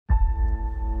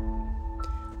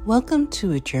Welcome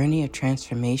to a journey of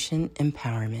transformation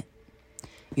empowerment.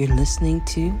 You're listening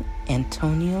to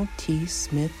Antonio T.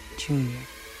 Smith Jr.,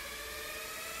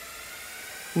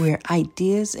 where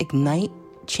ideas ignite,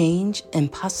 change,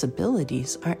 and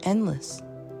possibilities are endless.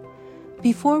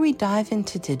 Before we dive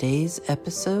into today's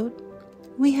episode,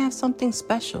 we have something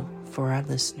special for our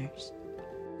listeners.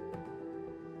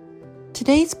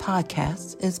 Today's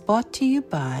podcast is brought to you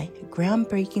by a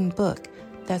groundbreaking book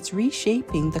that's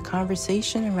reshaping the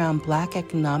conversation around Black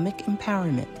economic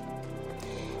empowerment.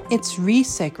 It's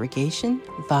Resegregation,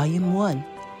 Volume 1,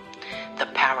 The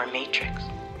Power Matrix,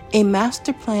 a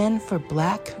master plan for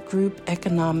Black group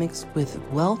economics with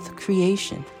wealth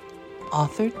creation,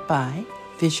 authored by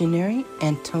visionary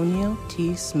Antonio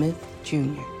T. Smith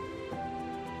Jr.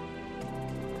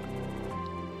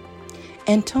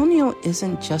 Antonio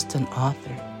isn't just an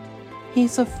author.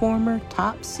 He's a former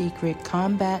top-secret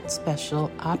combat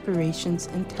special operations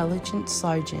intelligence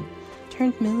sergeant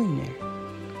turned millionaire.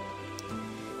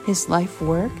 His life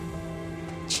work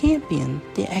championed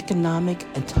the economic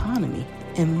autonomy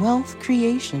and wealth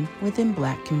creation within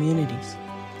Black communities.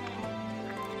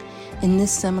 In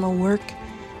this seminal work,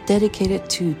 dedicated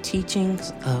to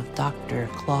teachings of Dr.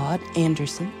 Claude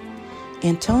Anderson,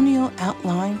 Antonio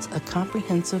outlines a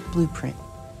comprehensive blueprint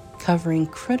covering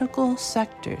critical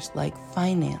sectors like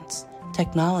finance,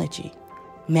 technology,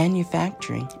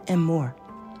 manufacturing, and more.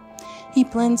 He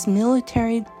blends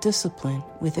military discipline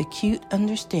with acute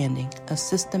understanding of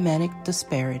systematic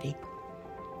disparity.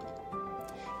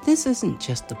 This isn't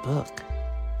just a book.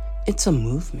 It's a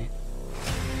movement,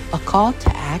 a call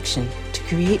to action to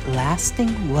create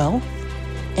lasting wealth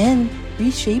and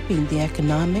reshaping the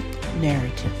economic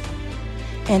narrative.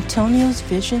 Antonio's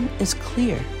vision is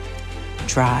clear.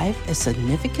 Drive a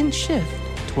significant shift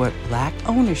toward Black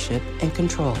ownership and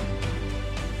control.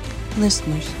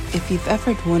 Listeners, if you've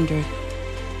ever wondered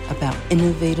about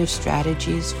innovative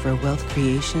strategies for wealth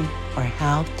creation or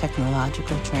how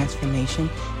technological transformation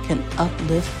can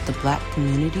uplift the Black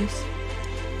communities,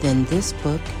 then this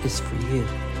book is for you.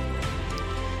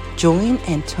 Join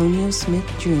Antonio Smith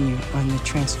Jr. on the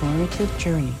transformative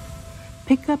journey.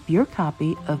 Pick up your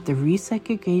copy of the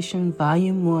Resegregation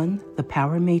Volume 1, The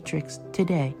Power Matrix,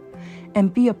 today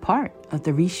and be a part of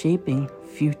the reshaping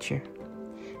future.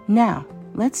 Now,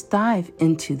 let's dive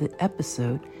into the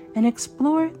episode and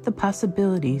explore the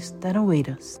possibilities that await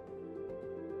us.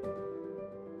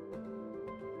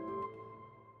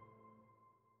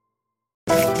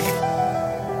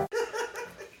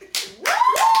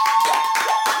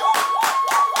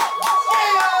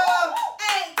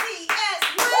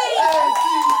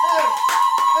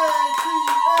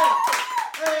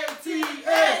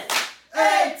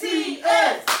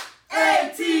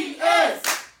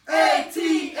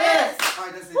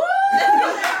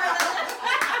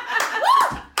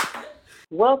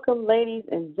 Welcome, ladies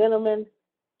and gentlemen,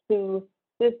 to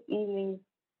this evening's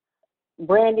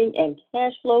branding and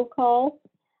cash flow call.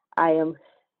 I am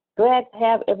glad to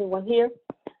have everyone here.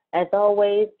 As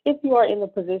always, if you are in the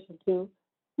position to,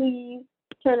 please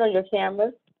turn on your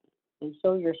cameras and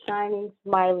show your shining,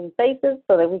 smiling faces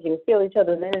so that we can feel each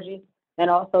other's energy. And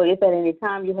also, if at any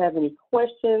time you have any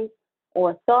questions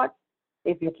or thoughts,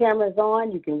 if your camera is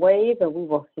on, you can wave and we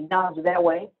will acknowledge you that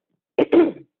way.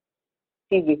 Excuse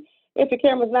me. If your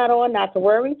camera's not on, not to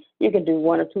worry. You can do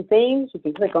one or two things. You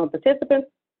can click on participants,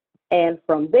 and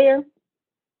from there,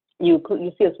 you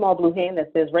see a small blue hand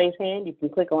that says raise hand. You can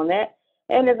click on that.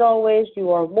 And as always, you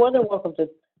are more than welcome to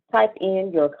type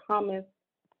in your comments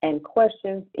and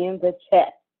questions in the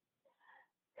chat.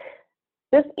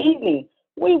 This evening,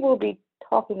 we will be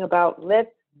talking about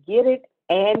let's get it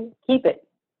and keep it.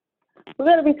 We're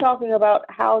going to be talking about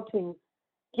how to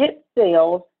get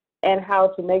sales and how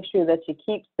to make sure that you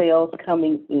keep sales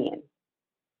coming in.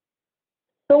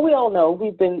 So we all know,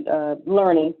 we've been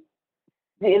learning,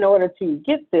 in order to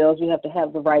get sales, you have to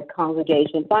have the right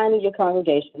congregation, finding your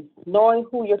congregation, knowing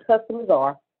who your customers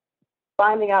are,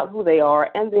 finding out who they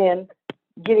are, and then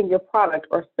getting your product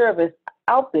or service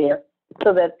out there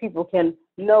so that people can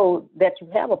know that you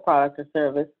have a product or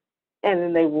service, and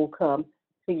then they will come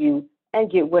to you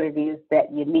and get what it is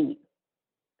that you need.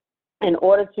 In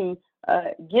order to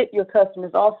get your customers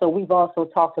also, we've also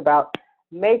talked about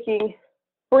making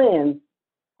friends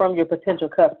from your potential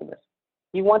customers.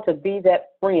 You want to be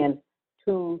that friend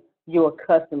to your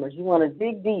customers. You want to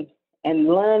dig deep and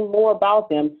learn more about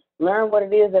them, learn what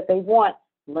it is that they want,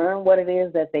 learn what it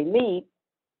is that they need,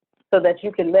 so that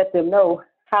you can let them know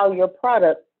how your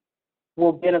product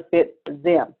will benefit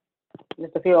them.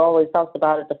 Mr. Field always talks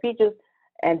about it, the features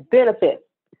and benefits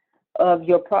of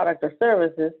your product or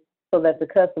services so that the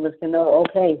customers can know,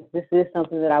 okay, this is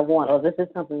something that I want, or this is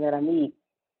something that I need,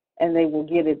 and they will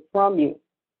get it from you.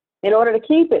 In order to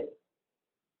keep it,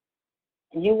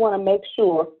 you want to make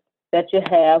sure that you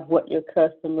have what your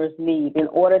customers need in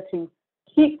order to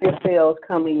keep your sales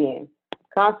coming in.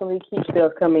 Constantly keep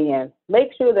sales coming in. Make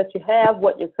sure that you have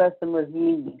what your customers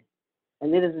need.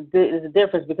 And it is a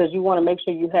difference, because you want to make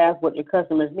sure you have what your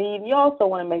customers need. You also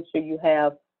want to make sure you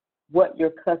have what your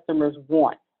customers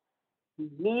want.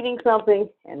 Needing something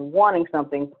and wanting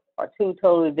something are two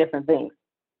totally different things.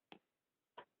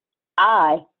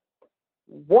 I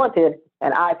wanted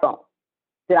an iPhone.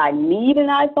 Did I need an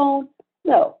iPhone?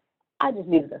 No, I just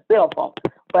needed a cell phone.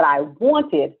 But I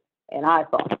wanted an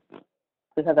iPhone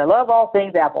because I love all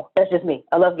things Apple. That's just me.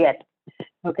 I love gadgets.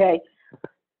 Okay?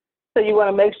 So you want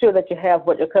to make sure that you have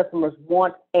what your customers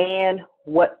want and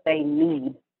what they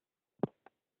need.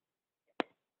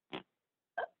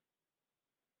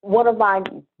 One of my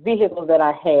vehicles that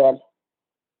I had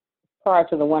prior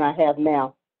to the one I have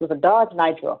now was a Dodge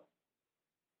Nitro.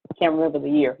 I can't remember the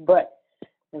year, but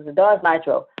it was a Dodge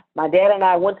Nitro. My dad and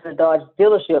I went to the Dodge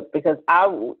dealership because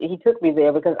he took me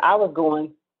there because I was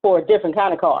going for a different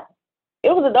kind of car.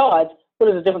 It was a Dodge, but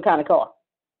it was a different kind of car.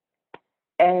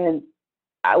 And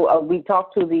we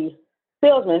talked to the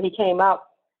salesman. He came out,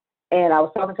 and I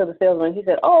was talking to the salesman. He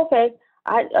said, "Oh, okay.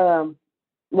 I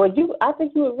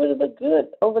think you would really look good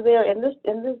over there in this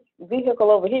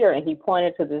vehicle over here." And he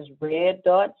pointed to this red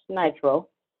Dodge Nitro,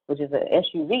 which is an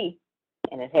SUV,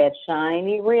 and it had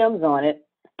shiny rims on it.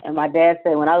 And my dad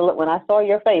said, when I saw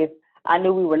your face, I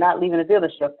knew we were not leaving the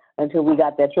dealership until we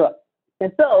got that truck.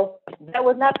 And so that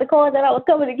was not the car that I was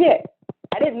coming to get.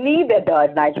 I didn't need that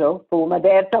Dodge Nitro, but when my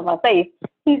dad saw my face,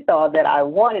 he saw that I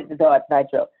wanted the Dodge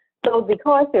Nitro. So the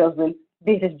car salesman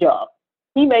did his job.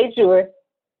 He made sure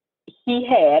he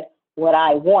had what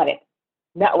I wanted,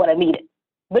 not what I needed.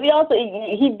 But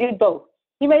he did both.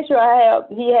 He made sure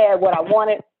he had what I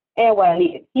wanted and what I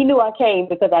needed. He knew I came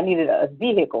because I needed a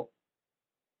vehicle.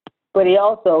 But he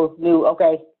also knew,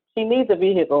 okay, she needs a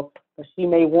vehicle, but she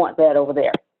may want that over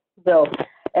there. So,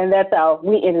 and that's how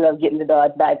we ended up getting the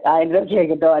Dodge Nitro. I ended up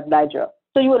getting a Dodge Nitro.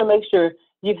 So you want to make sure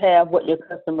you have what your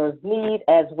customers need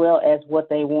as well as what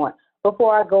they want.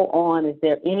 Before I go on, is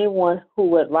there anyone who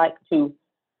would like to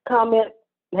comment,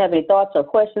 have any thoughts or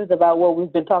questions about what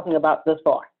we've been talking about thus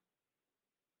far?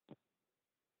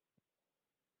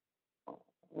 All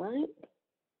right.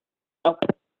 Okay.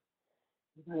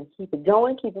 We're going to keep it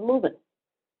going, keep it moving.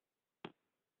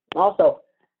 Also,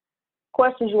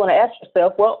 questions you want to ask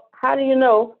yourself, well, how do you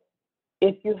know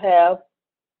if you have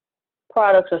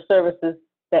products or services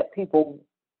that people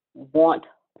want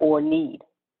or need?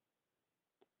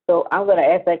 So I'm going to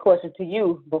ask that question to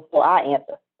you before I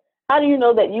answer. How do you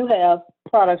know that you have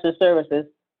products or services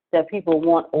that people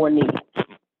want or need?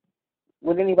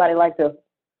 Would anybody like to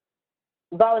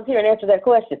volunteer and answer that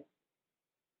question?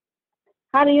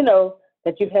 How do you know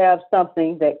that you have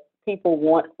something that people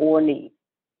want or need?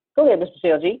 Go ahead, Mr.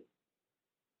 Shell G.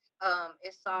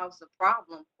 It solves a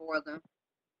problem for them.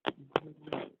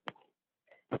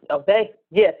 Okay,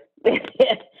 yes.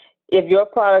 If your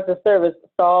product or service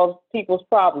solves people's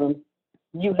problems,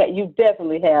 you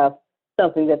definitely have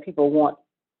something that people want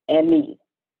and need.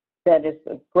 That is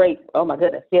a great, oh my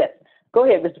goodness, yes. Go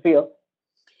ahead, Mr. Field.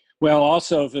 Well,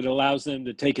 also, if it allows them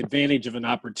to take advantage of an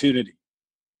opportunity.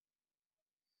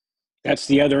 That's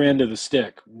the other end of the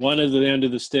stick. One of the end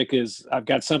of the stick is, I've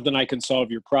got something I can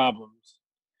solve your problems.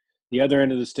 The other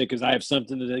end of the stick is, I have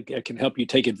something that can help you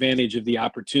take advantage of the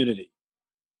opportunity.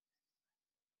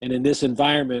 And in this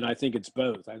environment, I think it's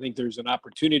both. I think there's an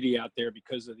opportunity out there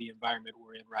because of the environment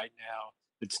we're in right now.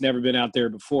 It's never been out there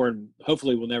before, and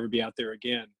hopefully will never be out there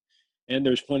again. And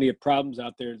there's plenty of problems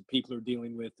out there that people are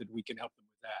dealing with that we can help them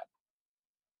with that.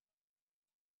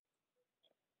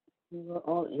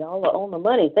 Y'all are on the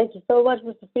money. Thank you so much,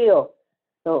 Mr. Field.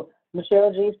 So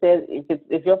Michelle G says,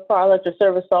 if your product or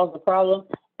service solves the problem,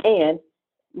 and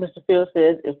Mr. Field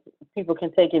says, if people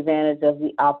can take advantage of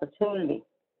the opportunity.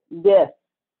 Yes.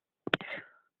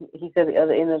 He said the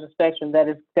other end of the spectrum, that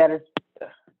is,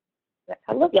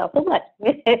 I love y'all so much.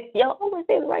 Y'all always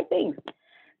say the right things.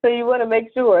 So you want to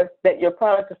make sure that your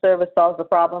product or service solves the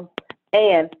problem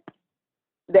and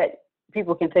that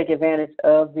people can take advantage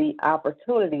of the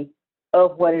opportunity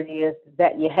of what it is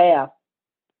that you have.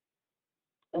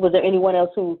 Was there anyone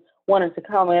else who wanted to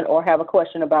comment or have a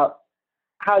question about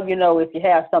how you know if you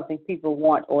have something people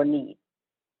want or need?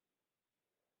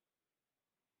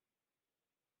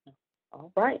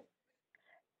 All right.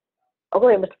 Oh, go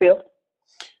ahead, Mr. Field.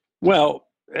 Well,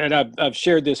 and I've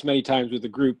shared this many times with the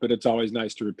group, but it's always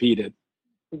nice to repeat it.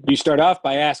 You start off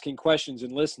by asking questions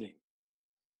and listening.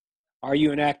 Are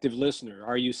you an active listener?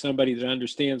 Are you somebody that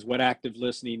understands what active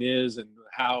listening is and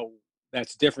how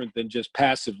that's different than just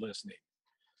passive listening?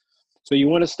 So you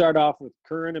want to start off with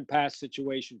current and past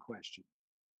situation questions.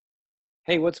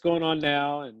 Hey, what's going on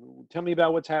now? And tell me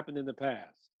about what's happened in the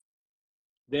past.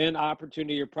 Then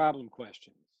opportunity or problem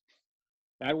questions.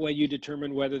 That way you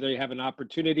determine whether they have an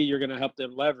opportunity you're going to help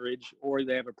them leverage, or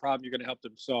they have a problem you're going to help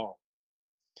them solve.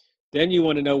 Then you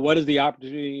want to know, what is the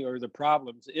opportunity or the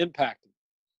problems impacting?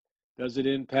 Does it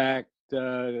impact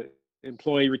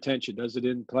employee retention? Does it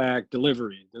impact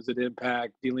delivery? Does it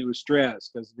impact dealing with stress?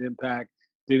 Does it impact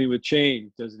dealing with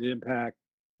change? Does it impact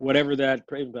whatever that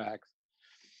impacts?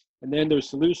 And then there's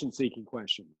solution seeking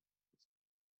questions.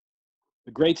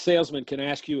 A great salesman can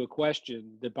ask you a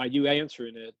question that by you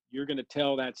answering it, you're going to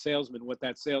tell that salesman what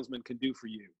that salesman can do for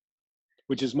you,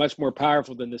 which is much more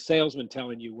powerful than the salesman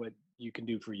telling you what you can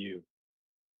do for you.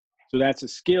 So that's a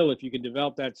skill. If you can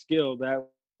develop that skill, that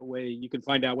way you can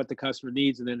find out what the customer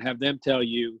needs and then have them tell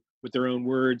you with their own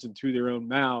words and through their own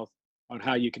mouth on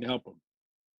how you can help them.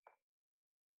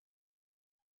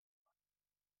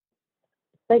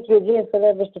 Thank you again for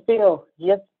that, Mr. Phil.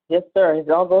 Yes, sir. It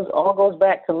all goes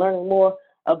back to learning more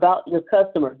about your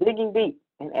customer, digging deep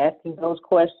and asking those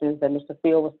questions that Mr.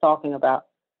 Phil was talking about.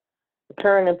 The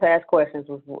current and past questions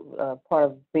was part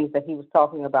of the things that he was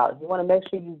talking about. You want to make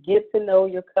sure you get to know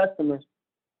your customers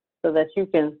so that you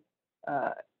can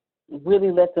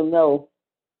really let them know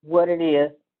what it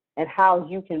is and how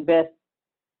you can best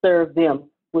serve them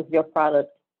with your product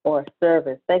or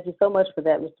service. Thank you so much for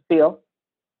that, Mr. Phil.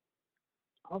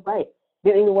 All right.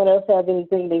 Did anyone else have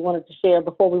anything they wanted to share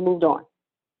before we moved on?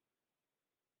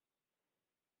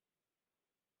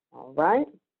 All right.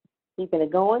 Keeping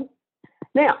it going.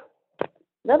 Now,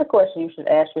 another question you should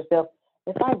ask yourself,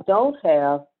 if I don't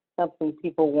have something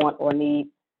people want or need,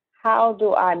 how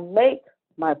do I make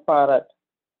my product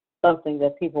something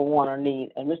that people want or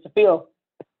need? And Mr. Phil,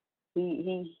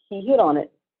 he hit on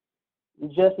it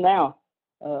just now,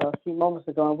 a few moments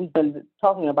ago, and we've been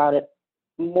talking about it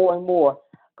more and more.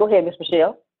 Go ahead, Ms.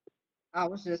 Michelle. I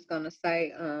was just gonna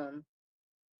say,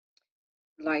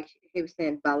 like he was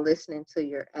saying, by listening to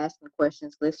your asking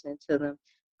questions, listening to them,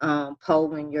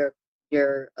 polling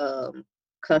your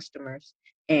customers,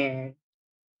 and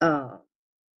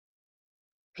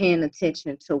paying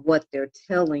attention to what they're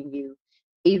telling you.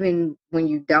 Even when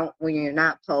you're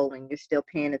not polling, you're still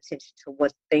paying attention to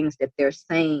what things that they're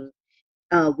saying.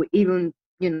 Even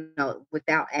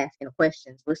without asking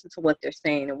questions, listen to what they're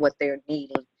saying and what they're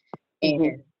needing,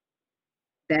 and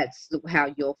that's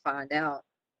how you'll find out.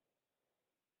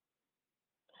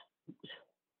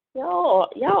 Y'all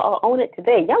are on it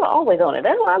today. Y'all are always on it.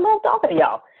 That's why I love talking to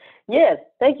y'all. Yes,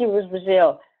 thank you, Ms.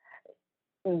 Michelle.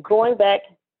 Going back,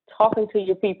 talking to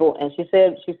your people, and she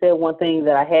said one thing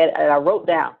that I wrote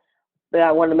down that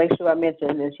I wanted to make sure I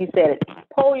mentioned, and she said it.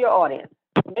 Poll your audience.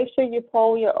 Make sure you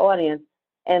poll your audience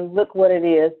and look what it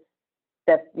is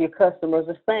that your customers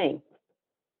are saying.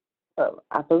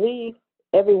 I believe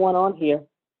everyone on here,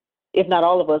 if not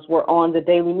all of us, were on the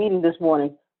daily meeting this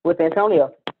morning with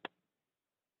Antonio.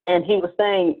 And he was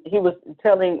telling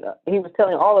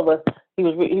all of us, he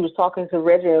was talking to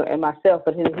Reggie and myself,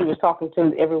 but he was talking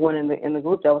to everyone in the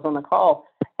group that was on the call.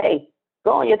 Hey,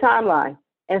 go on your timeline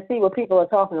and see what people are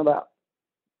talking about.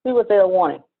 See what they're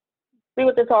wanting. See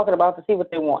what they're talking about to see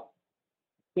what they want.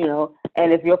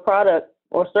 And if your product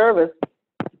or service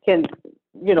can,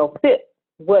 fit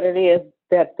what it is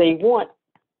that they want,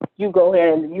 you go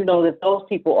ahead and you know that those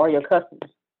people are your customers.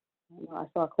 I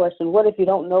saw a question. What if you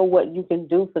don't know what you can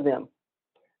do for them?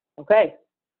 Okay,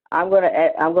 I'm going to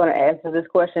answer this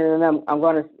question, and I'm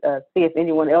going to see if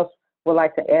anyone else would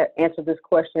like to answer this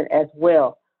question as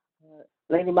well.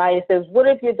 Lady Maya says, "What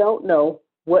if you don't know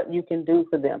what you can do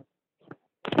for them?"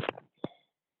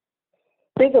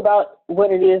 Think about what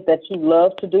it is that you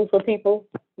love to do for people,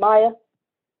 Maya,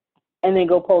 and then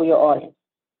go poll your audience.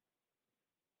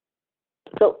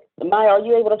 So, Maya, are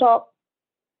you able to talk?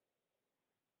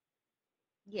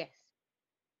 Yes.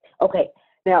 Okay.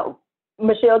 Now,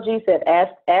 Michelle G said,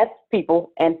 ask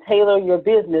people and tailor your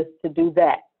business to do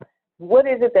that. What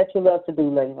is it that you love to do,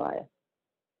 Lady Maya?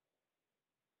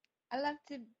 I love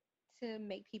to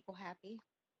make people happy,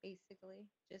 basically,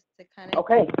 just to kind of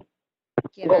Okay.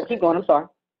 Keep going. I'm sorry.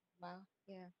 Wow.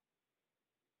 Yeah.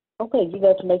 Okay, you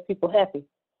love to make people happy.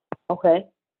 Okay.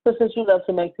 So since you love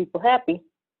to make people happy,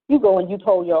 you go and you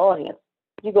poll your audience.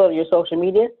 You go to your social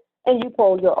media and you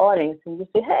poll your audience and you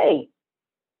say, hey,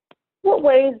 what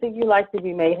ways do you like to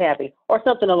be made happy? Or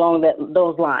something along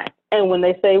those lines. And when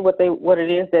they say what it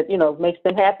is that, makes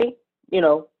them happy,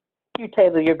 you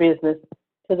tailor your business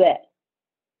to that.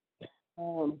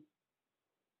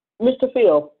 Mr.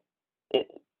 Phil, eh,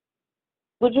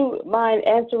 would you mind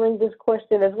answering this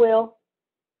question as well?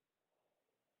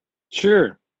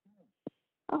 Sure.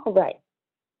 All right.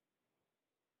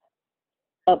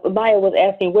 Maya was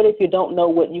asking, what if you don't know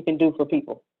what you can do for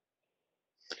people?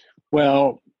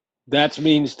 Well, that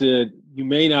means that you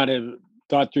may not have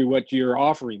thought through what you're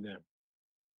offering them,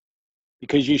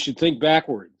 because you should think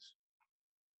backwards.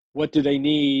 What do they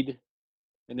need?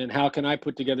 And then how can I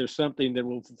put together something that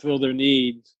will fulfill their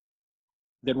needs,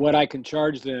 that what I can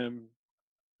charge them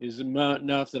is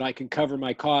enough that I can cover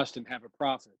my cost and have a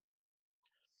profit.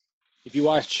 If you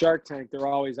watch Shark Tank, they're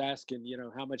always asking,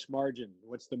 how much margin?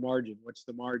 What's the margin? What's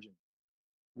the margin?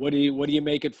 What do you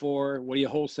make it for? What do you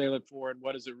wholesale it for? And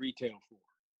what does it retail for?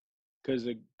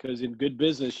 Because in good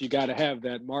business, you got to have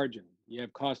that margin. You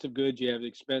have cost of goods, you have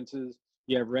expenses,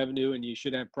 you have revenue, and you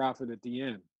should have profit at the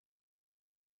end.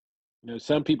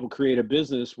 Some people create a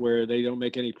business where they don't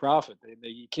make any profit.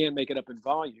 You can't make it up in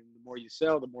volume. The more you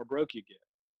sell, the more broke you get.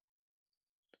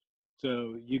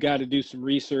 So you got to do some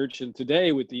research. And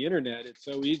today with the internet, it's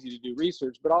so easy to do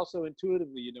research, but also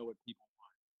intuitively, what people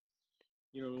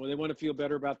want. They want to feel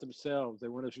better about themselves. They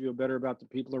want to feel better about the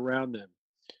people around them.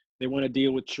 They want to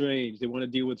deal with change. They want to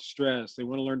deal with stress. They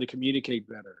want to learn to communicate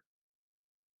better.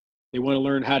 They want to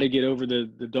learn how to get over the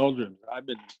doldrums.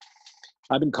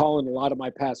 I've been calling a lot of my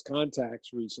past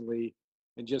contacts recently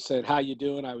and just said, "How you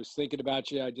doing? I was thinking about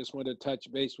you. I just wanted to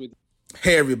touch base with you."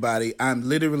 Hey, everybody. I'm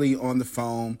literally on the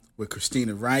phone with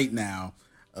Christina right now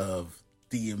of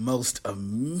the most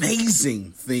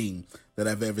amazing thing that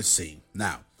I've ever seen.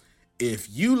 Now, if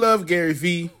you love Gary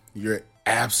Vee, you're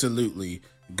absolutely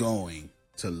going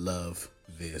to love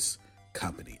this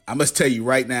company. I must tell you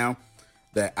right now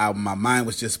that my mind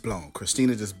was just blown.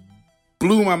 Christina just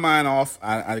blew my mind off.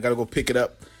 I got to go pick it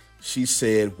up. She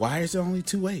said, why is there only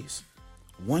two ways?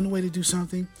 One way to do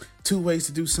something, two ways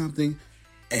to do something,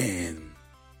 and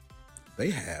they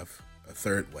have a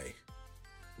third way.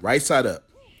 Right side up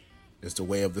is the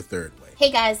way of the third way.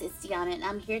 Hey guys, it's Deanna, and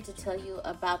I'm here to tell you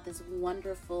about this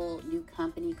wonderful new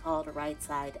company called Right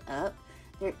Side Up.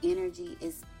 Their energy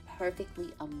is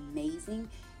perfectly amazing,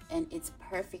 and it's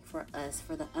perfect for us,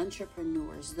 for the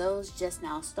entrepreneurs, those just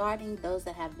now starting, those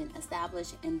that have been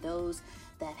established, and those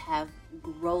that have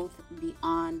growth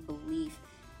beyond belief.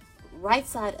 Right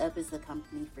Side Up is the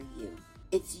company for you.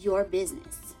 It's your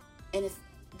business. And if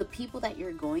the people that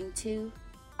you're going to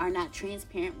are not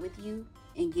transparent with you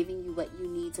and giving you what you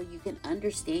need so you can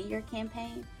understand your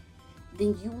campaign,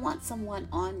 then you want someone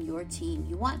on your team.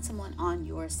 You want someone on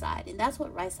your side. And that's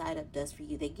what Right Side Up does for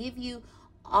you. They give you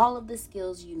all of the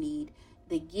skills you need.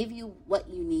 They give you what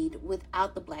you need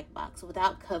without the black box,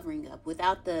 without covering up,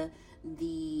 without the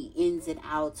ins and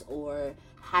outs or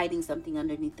hiding something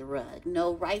underneath the rug.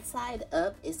 No, Right Side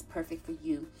Up is perfect for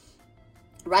you.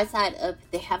 Right Side Up,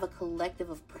 they have a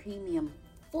collective of premium,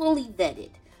 fully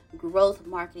vetted growth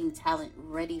marketing talent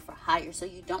ready for hire, so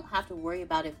you don't have to worry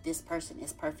about if this person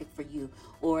is perfect for you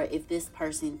or if this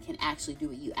person can actually do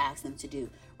what you ask them to do.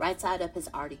 Right Side Up has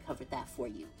already covered that for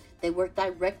you. They work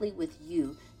directly with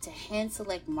you to hand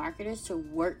select marketers to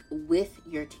work with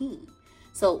your team.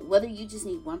 So whether you just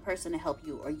need one person to help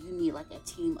you or you need like a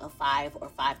team of 5 or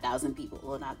 5,000 people,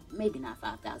 well, maybe not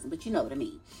 5,000, but you know what I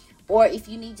mean. Or if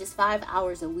you need just 5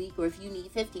 hours a week, or if you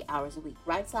need 50 hours a week,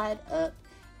 Right Side Up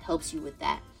helps you with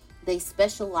that. They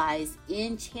specialize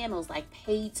in channels like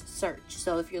paid search.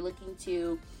 So if you're looking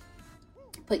to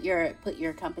put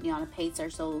your company on a paid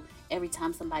search, so every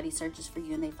time somebody searches for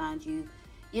you and they find you,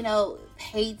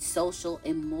 paid social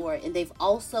and more. And they've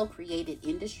also created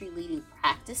industry leading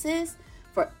practices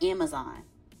for Amazon.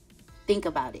 Think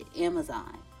about it,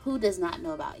 Amazon. Who does not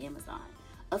know about Amazon?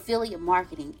 Affiliate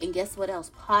marketing, and guess what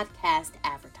else? Podcast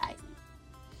advertising.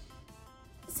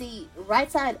 See, Right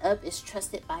Side Up is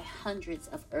trusted by hundreds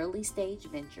of early stage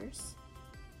ventures,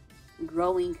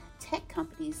 growing tech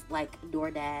companies like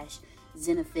DoorDash,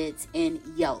 Zenefits, and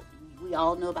Yelp. We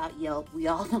all know about Yelp. We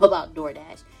all know about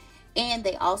DoorDash. And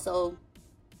they're also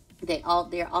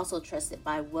trusted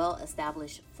by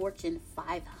well-established Fortune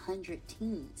 500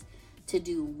 teams to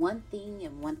do one thing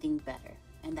and one thing better,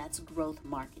 and that's growth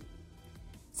marketing.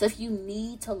 So if you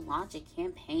need to launch a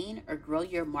campaign or grow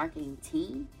your marketing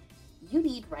team, you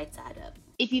need Right Side Up.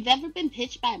 If you've ever been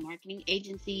pitched by a marketing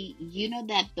agency, you know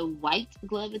that the white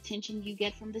glove attention you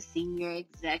get from the senior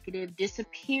executive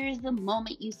disappears the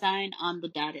moment you sign on the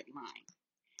dotted line.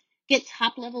 Get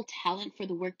top level talent for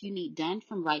the work you need done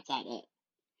from Right Side Up.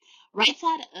 Right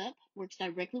Side Up works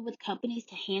directly with companies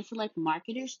to hand select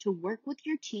marketers to work with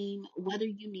your team, whether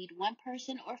you need one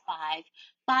person or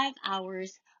 5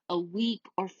 hours a week,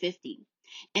 or 50.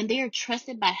 And they are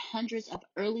trusted by hundreds of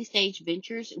early stage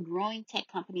ventures, growing tech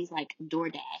companies like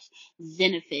DoorDash,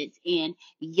 Zenefits, and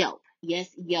Yelp.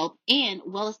 Yes, Yelp, and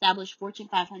well established Fortune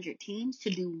 500 teams to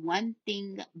do one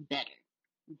thing better: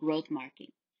 growth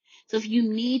marketing. So if you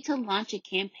need to launch a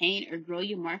campaign or grow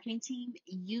your marketing team,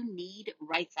 you need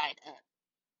Right Side Up.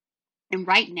 And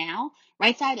right now,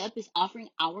 Right Side Up is offering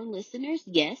our listeners,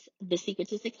 yes, the Secret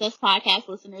to Success podcast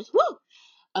listeners, woo,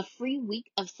 a free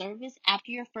week of service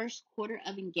after your first quarter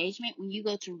of engagement when you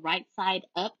go to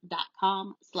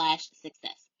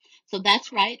rightsideup.com/success. So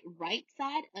that's right,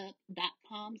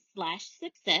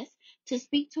 rightsideup.com/success to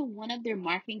speak to one of their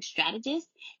marketing strategists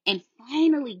and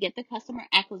finally get the customer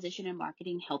acquisition and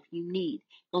marketing help you need.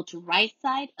 Go to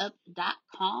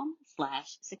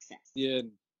rightsideup.com/success. Yeah,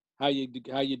 and how you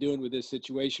doing with this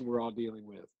situation we're all dealing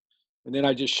with? And then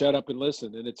I just shut up and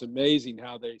listen. And it's amazing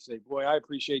how they say, "Boy, I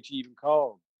appreciate you even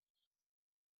called.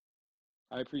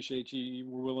 I appreciate you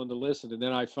were willing to listen." And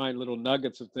then I find little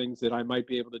nuggets of things that I might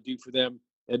be able to do for them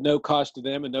at no cost to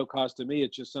them and no cost to me.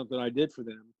 It's just something I did for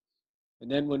them. And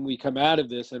then when we come out of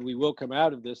this, and we will come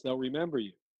out of this, they'll remember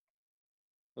you.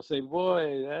 They'll say,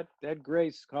 "Boy, that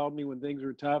Grace called me when things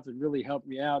were tough and really helped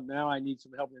me out. Now I need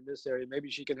some help in this area. Maybe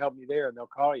she can help me there," and they'll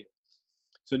call you.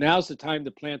 So now's the time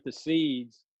to plant the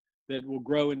seeds that will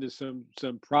grow into some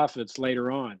profits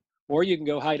later on. Or you can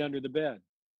go hide under the bed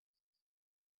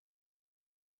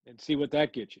and see what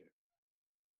that gets you.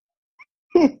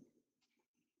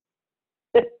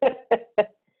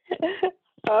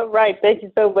 All right. Thank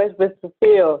you so much, Mr.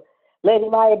 Phil. Lady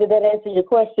Maya, did that answer your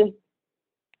question?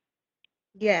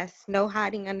 Yes, no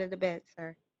hiding under the bed,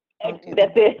 sir. Don't do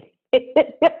That's that.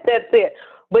 it. That's it.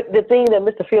 But the thing that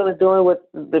Mr. Phil is doing with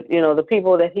the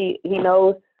people that he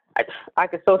knows, I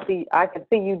can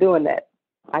see you doing that.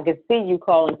 I can see you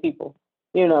calling people,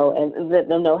 and let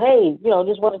them know, hey,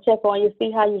 just want to check on you,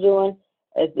 see how you're doing.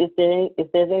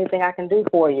 If there's anything I can do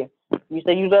for you. You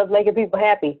say you love making people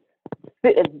happy.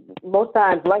 Most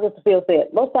times, like Mr. Phil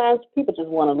said, most times people just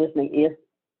want a listening ear,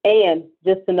 and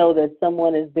just to know that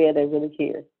someone is there that really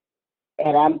cares.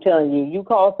 And I'm telling you, you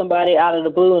call somebody out of the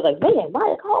blue and like, man,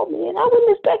 Maya called me, and I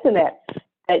wasn't expecting that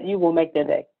you will make their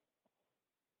day.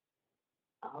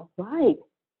 All right.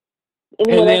 And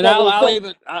Anyone else then have I'll, any I'll questions?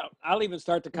 even I'll, I'll even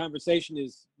start the conversation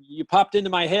is you popped into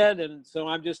my head, and so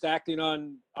I'm just acting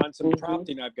on some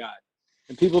prompting I've got,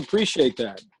 and people appreciate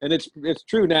that, and it's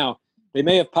true. Now they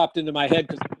may have popped into my head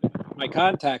because my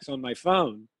contacts on my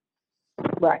phone.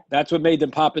 Right. That's what made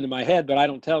them pop into my head, but I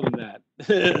don't tell them that.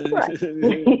 Right.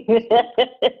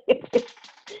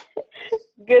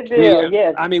 Good deal.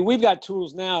 Yes. I mean, we've got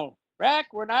tools now. Back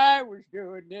when I was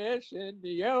doing this in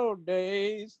the old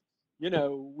days,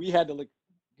 we had to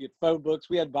get phone books.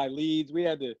 We had to buy leads. We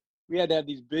had to have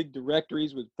these big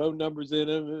directories with phone numbers in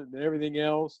them and everything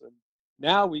else. And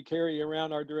now we carry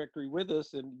around our directory with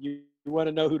us. And you want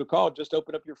to know who to call, just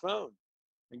open up your phone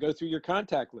and go through your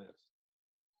contact list.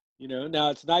 Now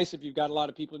it's nice if you've got a lot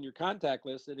of people in your contact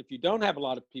list. And if you don't have a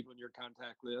lot of people in your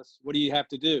contact list, what do you have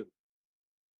to do?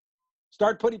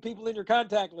 Start putting people in your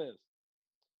contact list.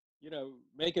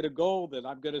 Make it a goal that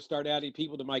I'm going to start adding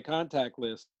people to my contact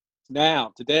list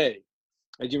now, today,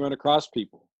 as you run across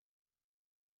people.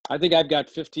 I think I've got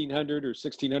 1,500 or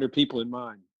 1,600 people in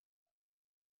mind.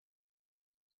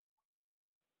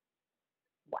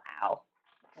 Wow.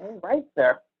 All right,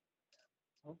 sir.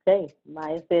 Okay.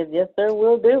 Maya says, yes, sir,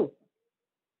 will do.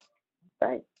 All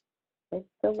right. Thanks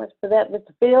so much for that,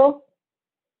 Mr. Phil.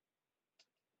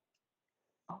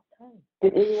 Okay.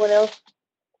 Did anyone else?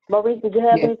 Maurice, did you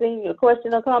have Yes, anything, a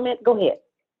question or comment? Go ahead.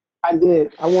 I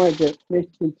did. I wanted to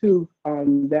mention too.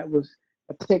 That was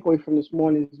a takeaway from this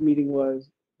morning's meeting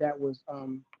was that was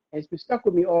and it's been stuck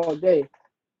with me all day.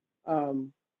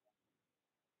 Um,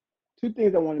 Two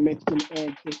things I want to mention,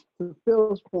 and to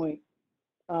Phil's point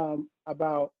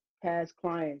about past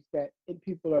clients that if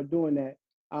people are doing that.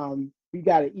 We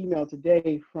got an email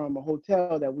today from a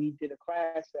hotel that we did a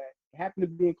class at. It happened to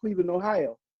be in Cleveland,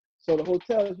 Ohio. So the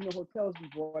hotels, hotels we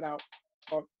bought out,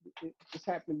 or it just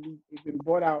happened to be it's been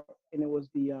bought out, and it was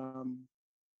the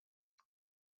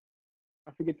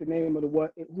I forget the name of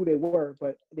who they were,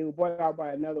 but they were bought out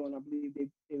by another one. I believe they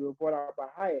were bought out by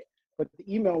Hyatt. But the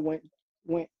email went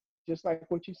just like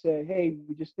what you said. Hey,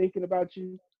 we're just thinking about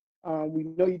you. We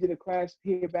know you did a class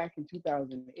here back in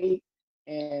 2008,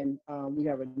 and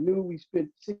we spent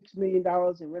 $6 million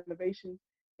in renovations.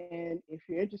 And if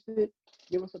you're interested,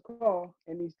 give us a call.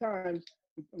 And these times,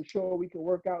 I'm sure we can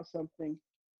work out something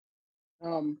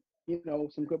some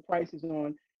good prices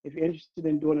on if you're interested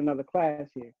in doing another class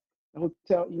here. The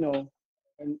hotel,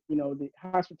 and the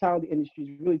hospitality industry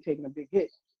is really taking a big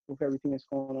hit with everything that's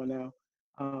going on now.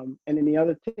 And then the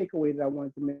other takeaway that I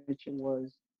wanted to mention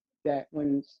was that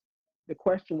when the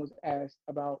question was asked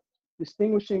about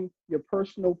distinguishing your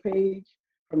personal page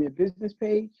from your business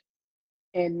page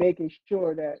and making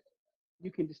sure that you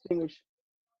can distinguish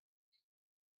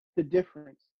the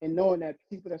difference and knowing that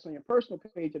people that's on your personal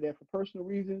page are there for personal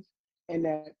reasons and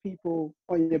that people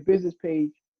on your business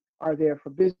page are there for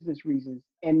business reasons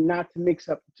and not to mix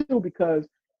up the two because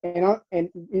and and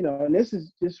this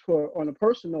is just for on a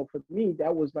personal note for me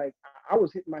that was like I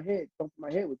was hitting bumping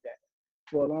my head with that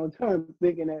for a long time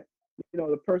thinking that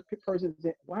the person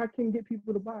said why I can't get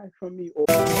people to buy from me or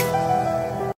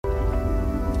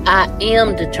I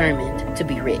am determined to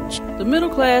be rich. The middle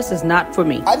class is not for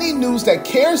me. I need news that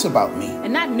cares about me.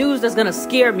 And not news that's gonna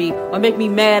scare me or make me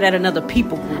mad at another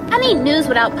people group. I need news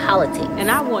without politics.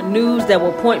 And I want news that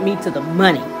will point me to the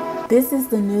money. This is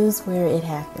the news where it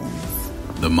happens.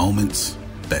 The moments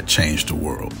that change the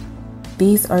world.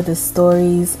 These are the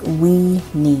stories we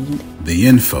need. The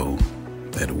info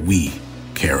that we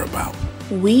care about.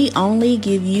 We only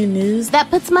give you news That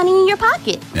puts money in your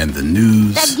pocket. And the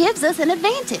news That gives us an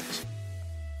advantage.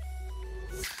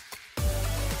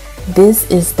 This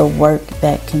is the work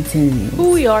that continues.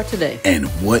 Who we are today. and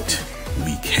what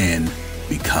we can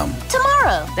become.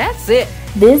 Tomorrow. That's it.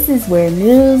 This is where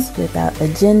news without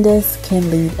agendas can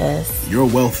lead us. Your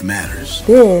wealth matters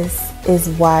This is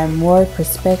why more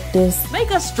perspectives.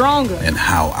 Make us stronger. and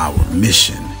how our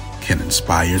mission can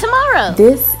inspire Tomorrow.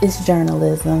 This is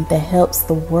journalism that helps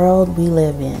the world we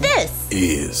live in. This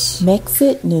is Makes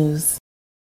it news.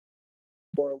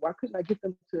 or why couldn't I get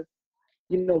them to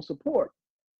support?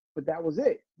 But that was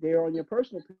it. They're on your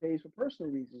personal page for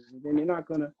personal reasons, and then you're not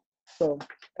gonna. So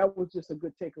that was just a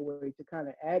good takeaway to kind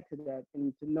of add to that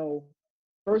and to know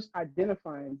first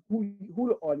identifying who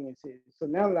the audience is. So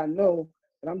now that I know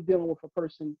that I'm dealing with a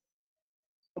person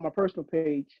on my personal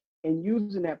page and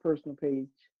using that personal page,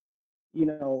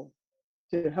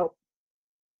 to help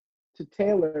to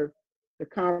tailor the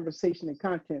conversation and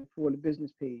content for the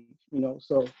business page.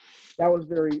 So that was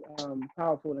very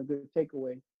powerful and a good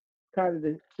takeaway. Kind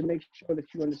of to make sure that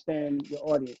you understand your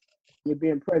audience. You're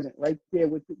being present right there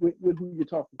with who you're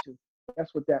talking to.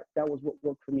 That's what that was what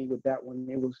worked for me with that one.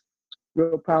 It was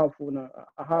real powerful and a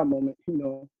aha moment,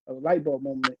 a light bulb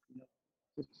moment,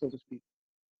 so to speak.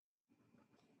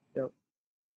 Yep.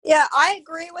 Yeah, I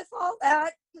agree with all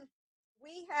that.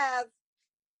 We have,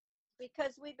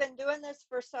 because we've been doing this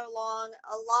for so long,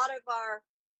 a lot of our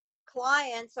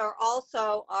clients are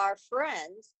also our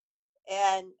friends,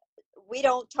 and we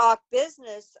don't talk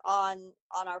business on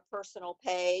our personal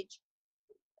page.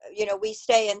 We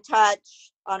stay in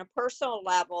touch on a personal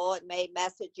level and may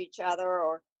message each other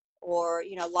or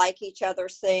like each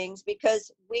other's things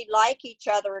because we like each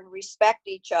other and respect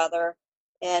each other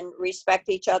and respect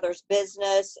each other's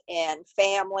business and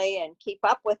family and keep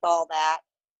up with all that.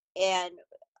 And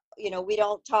we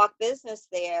don't talk business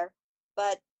there,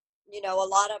 but a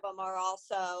lot of them are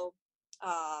also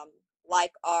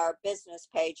like our business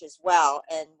page as well,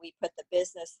 and we put the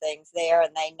business things there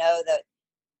and they know that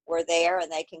we're there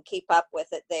and they can keep up with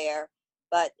it there.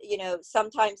 But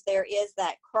sometimes there is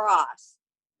that cross,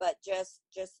 but just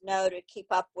know to keep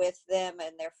up with them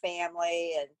and their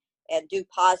family and do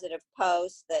positive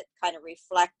posts that kind of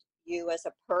reflect you as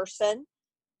a person,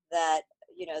 that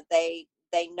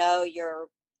they know your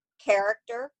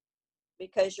character,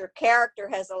 because your character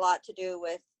has a lot to do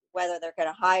with whether they're going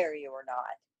to hire you or not.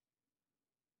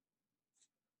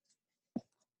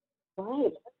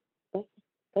 Right.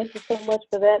 Thank you so much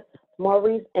for that,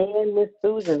 Maurice and Miss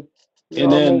Susan. You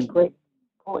And all then- made great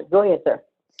points. Go ahead, sir.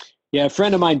 Yeah, a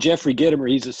friend of mine, Jeffrey Gittimer,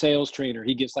 he's a sales trainer.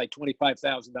 He gets like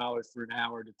 $25,000 for an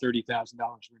hour to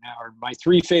 $30,000 for an hour. My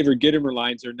three favorite Gittimer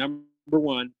lines are: number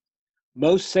one,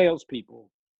 most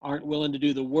salespeople aren't willing to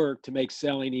do the work to make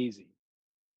selling easy.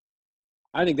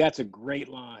 I think that's a great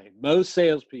line. Most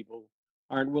salespeople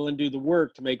aren't willing to do the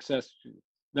work to make success.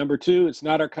 Number two, it's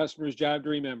not our customer's job to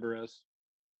remember us.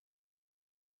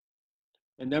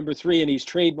 And number three, and he's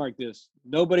trademarked this,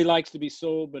 nobody likes to be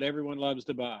sold, but everyone loves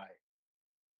to buy.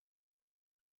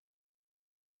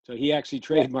 So he actually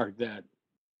trademarked that.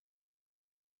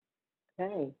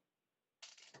 Okay.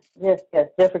 Yes,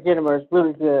 Jeffrey Gittimer is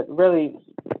really good. Really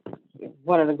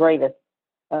one of the greatest.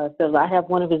 So I have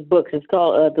one of his books. It's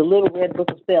called The Little Red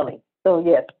Book of Selling. So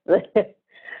yes,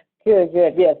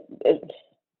 good. Yes,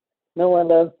 no one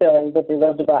loves selling, but they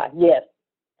love to buy. Yes.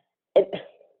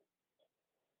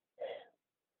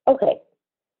 Okay.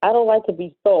 I don't like to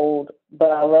be sold, but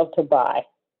I love to buy.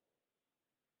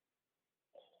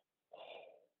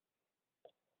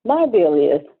 My deal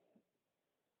is,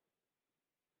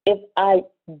 if I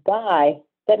buy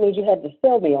that means you had to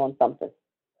sell me on something.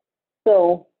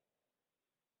 So,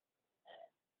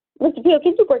 Mr. Bill,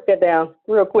 can you break that down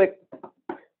real quick?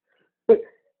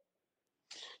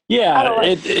 Yeah,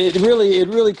 it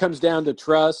really comes down to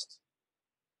trust.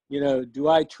 Do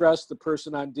I trust the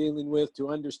person I'm dealing with to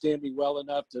understand me well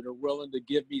enough that are willing to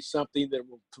give me something that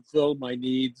will fulfill my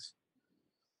needs?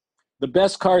 The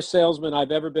best car salesman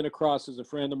I've ever been across is a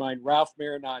friend of mine, Ralph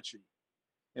Marinacci.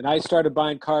 And I started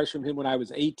buying cars from him when I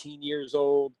was 18 years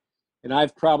old. And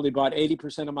I've probably bought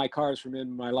 80% of my cars from him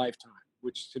in my lifetime,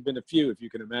 which have been a few, if you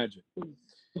can imagine.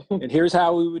 And here's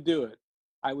how we would do it.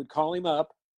 I would call him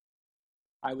up.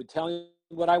 I would tell him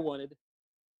what I wanted.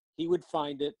 He would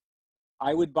find it.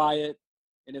 I would buy it.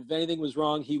 And if anything was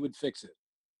wrong, he would fix it.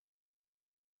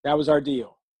 That was our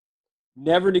deal.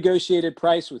 Never negotiated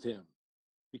price with him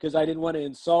because I didn't want to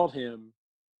insult him.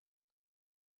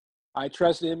 I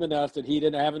trusted him enough that he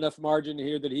didn't have enough margin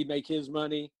here that he'd make his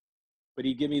money, but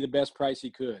he'd give me the best price he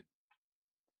could.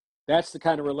 That's the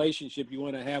kind of relationship you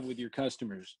want to have with your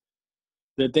customers,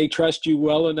 that they trust you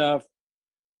well enough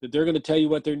that they're going to tell you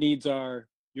what their needs are.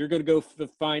 You're going to go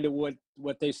find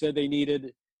what they said they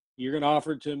needed. You're going to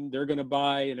offer it to them. They're going to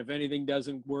buy. And if anything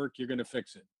doesn't work, you're going to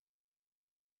fix it.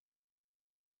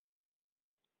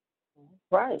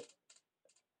 Right.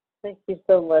 Thank you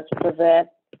so much for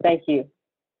that. Thank you.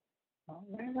 All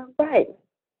right.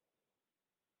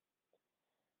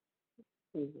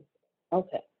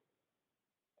 Okay.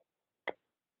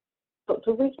 So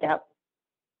to recap,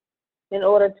 in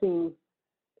order to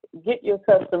get your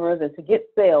customers and to get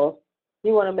sales,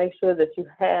 you want to make sure that you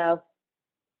have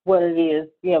what it is.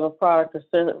 You have a product or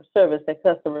service that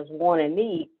customers want and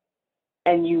need,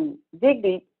 and you dig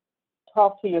deep,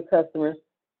 talk to your customers,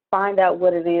 find out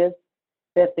what it is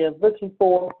that they're looking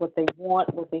for, what they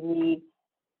want, what they need,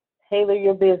 tailor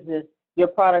your business, your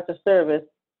product or service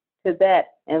to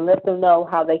that, and let them know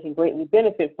how they can greatly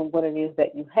benefit from what it is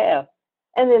that you have.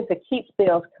 And then to keep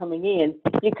sales coming in,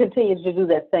 you continue to do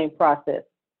that same process.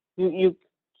 You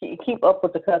keep up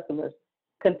with the customers,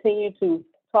 continue to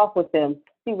talk with them,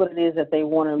 see what it is that they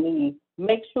want or need.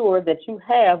 Make sure that you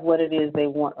have what it is they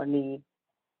want or need.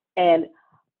 And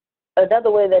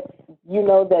another way that you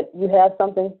know that you have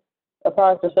something, a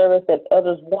product or service that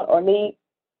others want or need,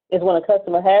 is when a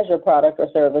customer has your product or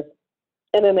service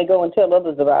and then they go and tell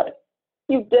others about it.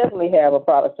 You definitely have a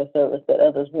product or service that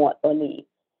others want or need.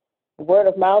 Word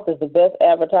of mouth is the best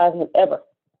advertisement ever.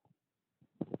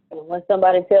 And when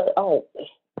somebody tells, oh,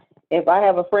 if I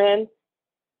have a friend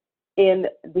in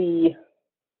the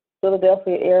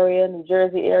Philadelphia area, New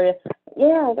Jersey area,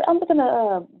 yeah, I'm looking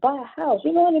to buy a house.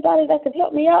 You know anybody that could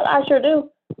help me out? I sure do.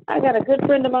 I got a good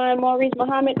friend of mine, Maurice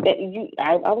Muhammad, that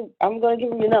I'm going to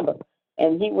give him your number,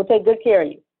 and he will take good care of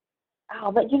you.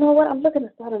 Oh, but you know what? I'm looking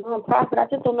to start a nonprofit. I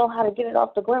just don't know how to get it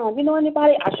off the ground. You know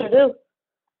anybody? I sure do.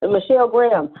 Michelle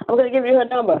Graham. I'm going to give you her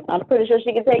number. I'm pretty sure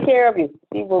she can take care of you.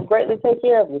 She will greatly take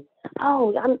care of you.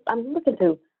 Oh, I'm looking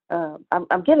to.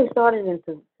 I'm getting started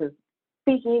into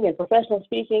speaking and professional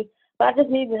speaking, but I just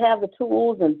need to have the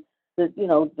tools and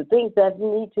the things that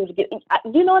you need to get.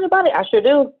 You know anybody? I sure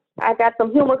do. I got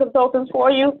some humor consultants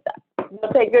for you.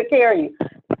 They'll take good care of you.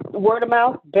 Word of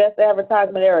mouth, best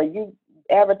advertisement ever. You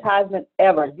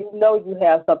know you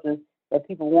have something that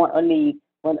people want or need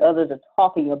when others are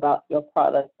talking about your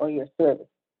product or your service.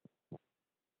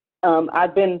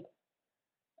 I've been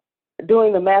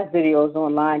doing the math videos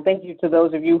online. Thank you to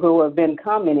those of you who have been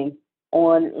commenting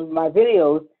on my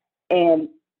videos. And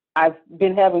I've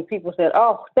been having people say,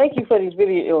 oh, thank you for these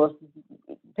videos.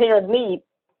 Parents need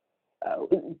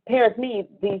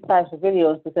these types of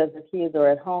videos because the kids are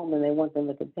at home and they want them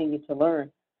to continue to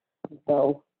learn.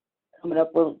 So coming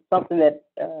up with something that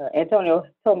Antonio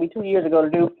told me 2 years ago to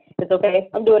do. It's okay.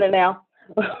 I'm doing it now.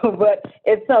 But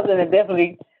it's something that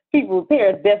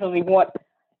parents definitely want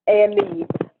and need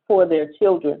for their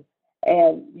children.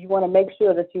 And you want to make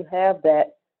sure that you have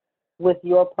that with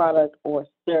your product or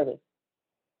service.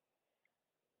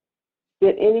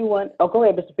 Did anyone? Oh, go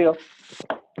ahead, Mr. Phil.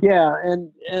 Yeah,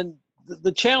 and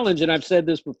the challenge, and I've said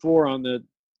this before,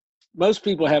 most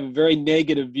people have a very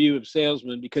negative view of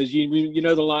salesmen because you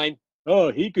know the line,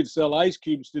 oh, he could sell ice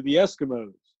cubes to the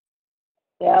Eskimos.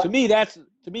 Yeah. To me,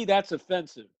 that's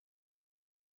offensive.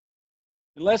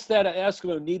 Unless that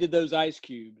Eskimo needed those ice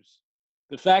cubes,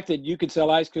 the fact that you could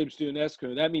sell ice cubes to an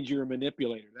Eskimo, that means you're a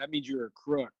manipulator. That means you're a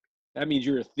crook. That means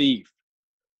you're a thief.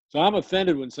 So I'm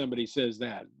offended when somebody says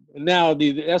that. And now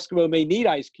the Eskimo may need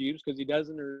ice cubes because he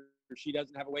doesn't or she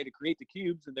doesn't have a way to create the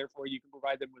cubes, and therefore you can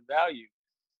provide them with value.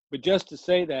 But just to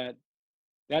say that,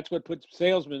 that's what puts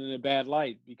salesmen in a bad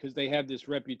light because they have this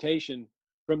reputation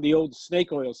from the old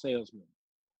snake oil salesman.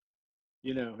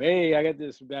 You know, hey, I got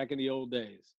this back in the old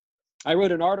days. I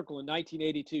wrote an article in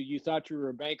 1982. You thought you were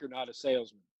a banker, not a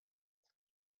salesman.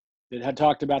 That had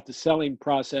talked about the selling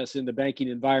process in the banking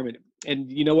environment.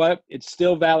 And you know what? It's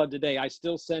still valid today. I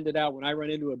still send it out when I run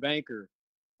into a banker.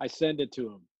 I send it to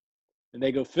them. And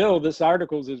they go, Phil, this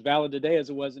article is as valid today as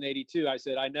it was in 82. I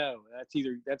said, I know.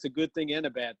 That's a good thing and a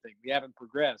bad thing. We haven't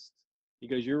progressed. He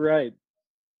goes, you're right.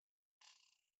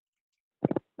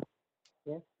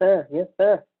 Yes, sir. Yes,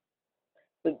 sir.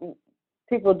 But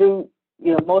people do,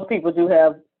 most people do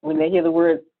have, when they hear the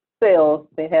word sales,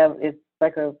 it's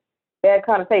like a bad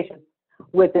connotation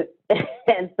with it.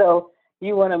 And so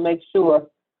you want to make sure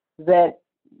that,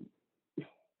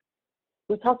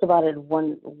 we talked about it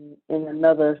in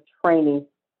another training,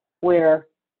 where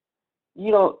you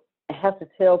don't have to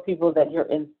tell people that you're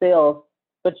in sales,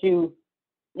 but you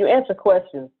answer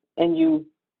questions, and you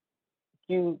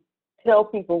tell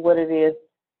people what it is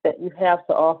that you have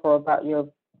to offer about your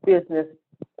business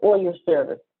or your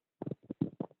service.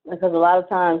 Because a lot of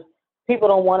times people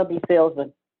don't want to be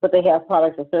salesmen, but they have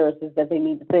products or services that they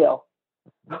need to sell.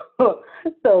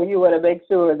 So you want to make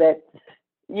sure that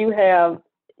you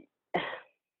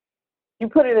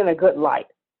put it in a good light.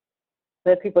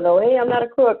 Let people know, hey, I'm not a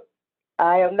crook.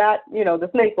 I am not, the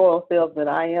snake oil salesman.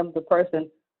 I am the person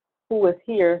who is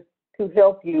here to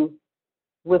help you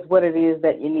with what it is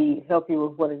that you need, help you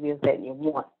with what it is that you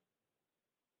want.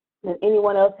 Does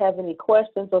anyone else have any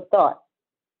questions or thoughts?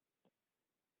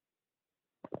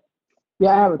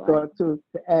 Yeah, I have a thought to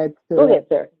add to. Go ahead,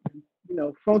 sir.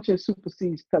 Function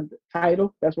supersedes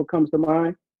title. That's what comes to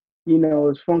mind.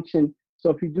 Is function. So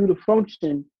if you do the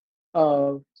function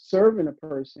of serving a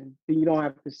person, then you don't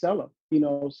have to sell them.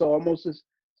 So almost as,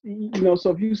 so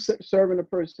if you serving a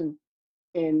person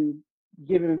and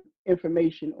giving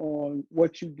information on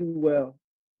what you do well,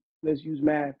 let's use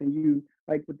math, and you,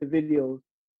 like with the videos,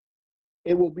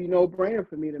 it will be no brainer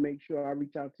for me to make sure I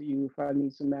reach out to you if I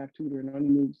need some math tutoring, or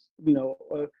need,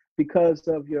 because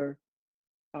of your,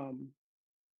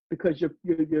 because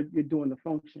you're doing the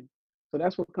function. So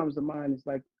that's what comes to mind, is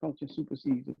like function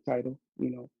supersedes the title,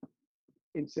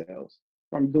 in sales.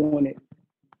 If I'm doing it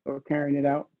or carrying it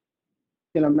out,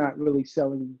 then I'm not really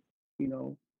selling,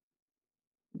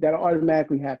 that'll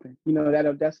automatically happen.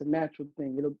 That's a natural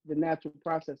thing. The natural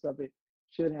process of it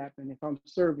should happen if I'm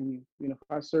serving you. If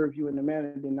I serve you in a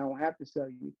manner, then I don't have to sell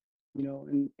you.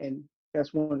 And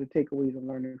that's one of the takeaways I'm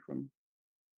learning from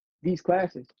these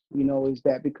classes. Is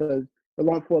that because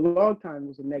for a long time it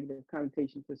was a negative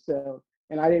connotation to sell,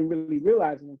 and I didn't really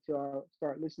realize it until I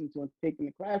started listening to and taking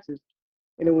the classes,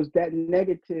 and it was that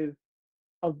negative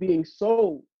of being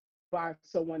sold by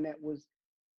someone that was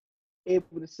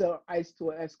able to sell ice to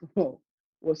an Eskimo,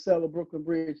 or sell a Brooklyn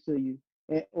Bridge to you,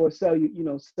 or sell you,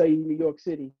 sell you New York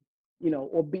City,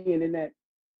 or being in that,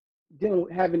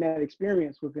 having that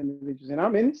experience with individuals. And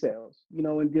I'm in sales,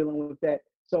 and dealing with that.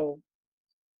 So,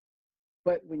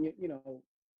 but when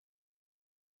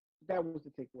that was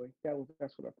the takeaway.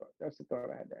 That's what I thought. That's the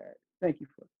thought I had to add. Thank you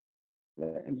for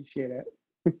letting me share that.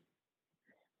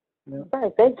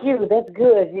 Right. Thank you. That's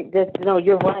good.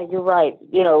 You're right. You're right.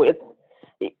 It's,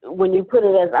 when you put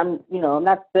it as I'm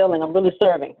not selling, I'm really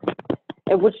serving.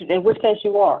 In which case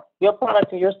you are. Your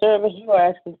product or your service, you are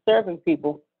actually serving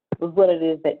people with what it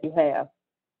is that you have.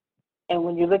 And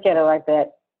when you look at it like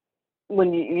that,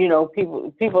 when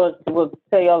people will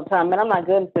tell you all the time, man, I'm not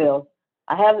good in sales.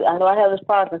 I know I have this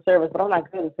product and service, but I'm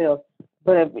not good in sales.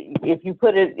 But if you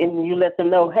put it and you let them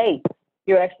know, hey,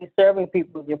 you're actually serving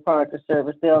people with your product or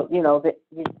service, they'll, you know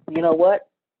what,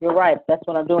 you're right, that's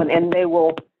what I'm doing, and they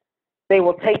will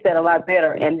take that a lot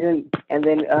better, and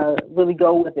then really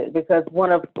go with it. Because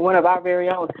one of our very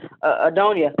own,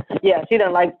 Adonia, yeah, she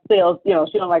doesn't like sales. She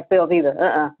don't like sales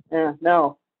either.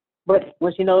 No. But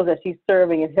when she knows that she's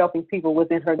serving and helping people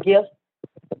within her gifts,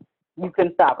 you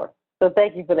couldn't stop her. So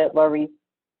thank you for that, Maurice.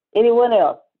 Anyone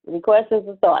else? Any questions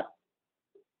or thoughts?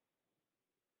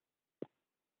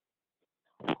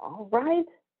 All right.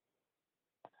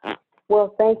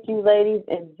 Well, thank you, ladies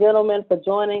and gentlemen, for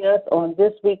joining us on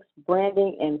this week's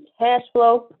Branding and Cash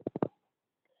Flow.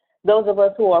 Those of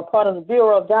us who are part of the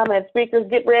Bureau of Dominant Speakers,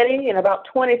 get ready. In about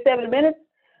 27 minutes,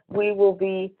 we will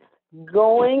be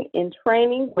going in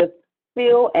training with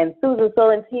Phil and Susan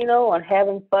Sorrentino on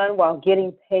having fun while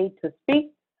getting paid to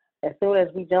speak. As soon as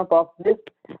we jump off this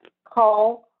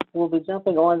call, we'll be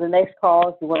jumping on the next call.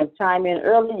 If you want to chime in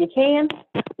early, you can.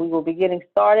 We will be getting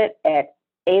started at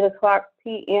 8 o'clock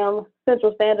p.m.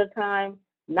 Central Standard Time,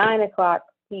 9 o'clock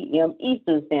p.m.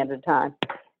 Eastern Standard Time.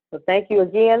 So thank you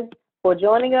again for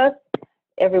joining us.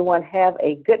 Everyone have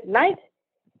a good night,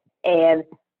 and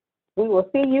we will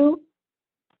see you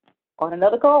on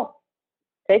another call.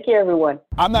 Take care, everyone.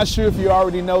 I'm not sure if you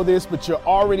already know this, but you're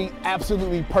already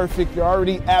absolutely perfect. You're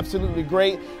already absolutely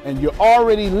great, and you're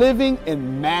already living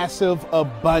in massive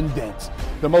abundance.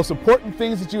 The most important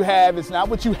things that you have is not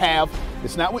what you have,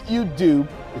 it's not what you do,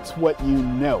 it's what you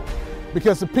know.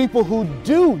 Because the people who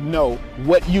do know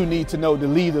what you need to know to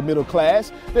leave the middle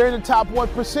class, they're in the top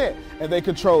 1%, and they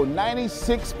control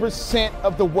 96%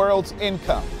 of the world's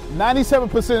income.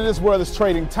 97% of this world is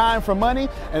trading time for money,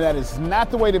 and that is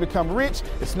not the way to become rich,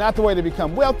 it's not the way to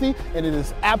become wealthy, and it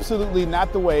is absolutely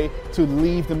not the way to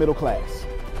leave the middle class.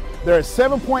 There are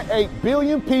 7.8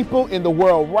 billion people in the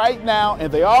world right now,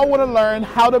 and they all want to learn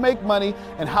how to make money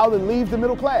and how to leave the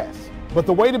middle class. But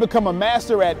the way to become a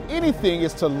master at anything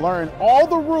is to learn all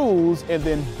the rules and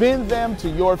then bend them to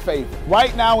your favor.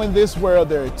 Right now in this world,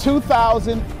 there are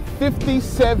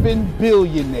 2,057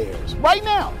 billionaires. Right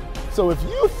now. So if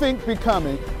you think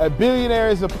becoming a billionaire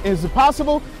is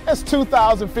impossible, that's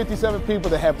 2,057 people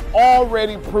that have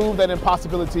already proved that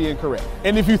impossibility incorrect.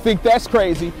 And if you think that's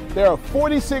crazy, there are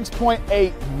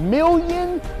 46.8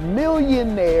 million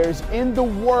millionaires in the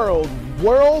world,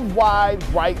 worldwide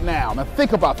right now. Now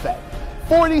think about that.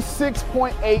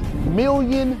 46.8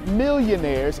 million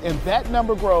millionaires, and that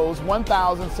number grows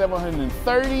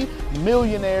 1,730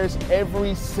 millionaires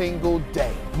every single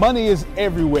day. Money is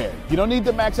everywhere. You don't need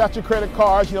to max out your credit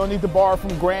cards. You don't need to borrow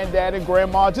from granddad and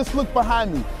grandma. Just look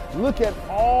behind me. Look at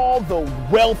all the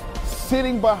wealth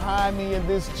sitting behind me in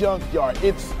this junkyard.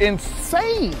 It's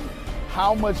insane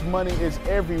how much money is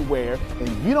everywhere, and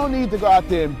you don't need to go out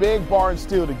there and beg, borrow, and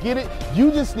steal to get it.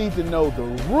 You just need to know the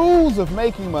rules of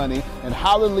making money and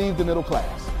how to leave the middle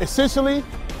class. Essentially,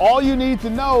 all you need to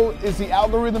know is the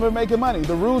algorithm of making money,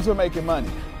 the rules of making money.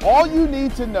 All you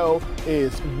need to know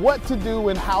is what to do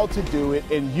and how to do it,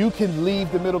 and you can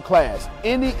leave the middle class.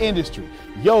 Any industry,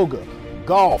 yoga,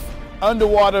 golf,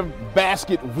 underwater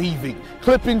basket weaving,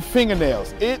 clipping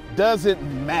fingernails, it doesn't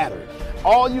matter.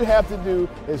 All you have to do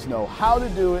is know how to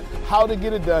do it, how to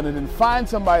get it done, and then find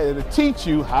somebody to teach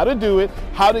you how to do it,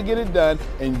 how to get it done,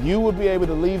 and you will be able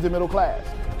to leave the middle class.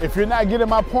 If you're not getting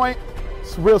my point,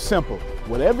 it's real simple.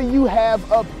 Whatever you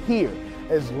have up here,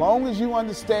 as long as you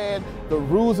understand the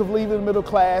rules of leaving the middle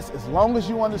class, as long as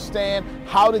you understand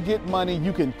how to get money,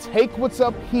 you can take what's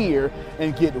up here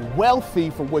and get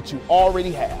wealthy from what you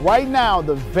already have. Right now,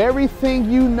 the very thing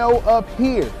you know up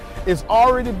here is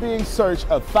already being searched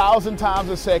 1,000 times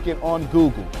a second on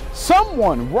Google.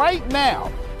 Someone right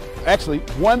now, actually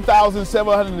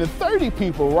 1,730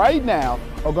 people right now,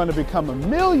 are going to become a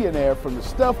millionaire from the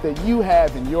stuff that you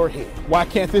have in your head. Why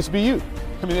can't this be you?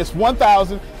 I mean, it's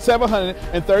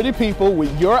 1,730 people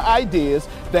with your ideas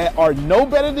that are no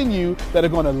better than you, that are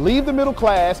going to leave the middle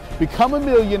class, become a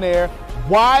millionaire.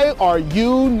 Why are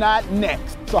you not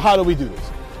next? So how do we do this?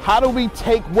 How do we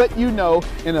take what you know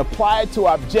and apply it to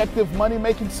objective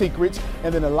money-making secrets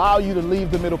and then allow you to leave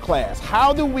the middle class?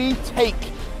 How do we take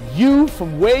you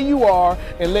from where you are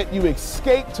and let you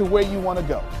escape to where you want to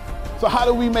go? So how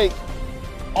do we make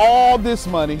all this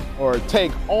money, or take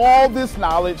all this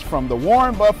knowledge from the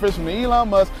Warren Buffetts, from the Elon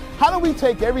Musk? How do we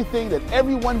take everything that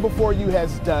everyone before you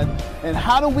has done, and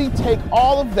how do we take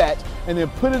all of that and then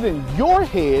put it in your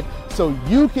head so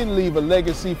you can leave a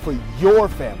legacy for your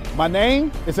family? My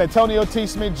name is Antonio T.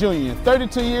 Smith Jr. And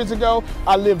 32 years ago,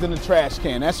 I lived in a trash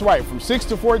can. That's right, from 6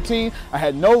 to 14, I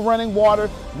had no running water,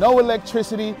 no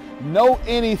electricity, no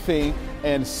anything,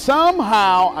 and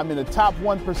somehow I'm in the top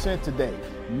 1% today.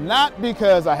 Not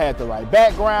because I had the right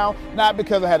background, not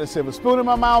because I had a silver spoon in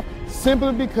my mouth,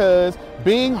 simply because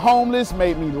being homeless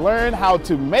made me learn how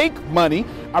to make money.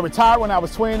 I retired when I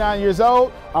was 29 years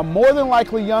old. I'm more than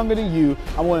likely younger than you.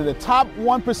 I'm one of the top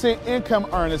 1% income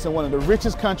earners in one of the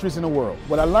richest countries in the world.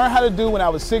 What I learned how to do when I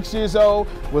was 6 years old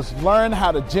was learn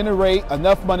how to generate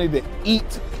enough money to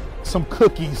eat some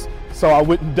cookies so I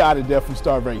wouldn't die to death from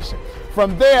starvation.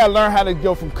 From there, I learned how to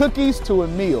go from cookies to a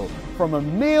meal. From a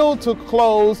meal to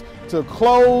clothes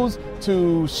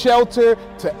to shelter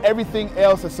to everything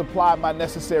else that supplied my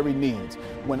necessary needs.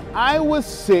 When I was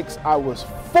 6, I was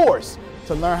forced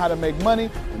to learn how to make money,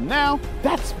 and now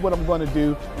that's what I'm going to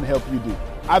do and help you do.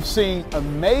 I've seen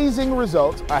amazing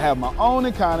results. I have my own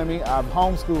economy. I've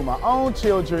homeschooled my own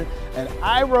children, and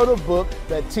I wrote a book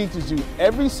that teaches you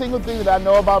every single thing that I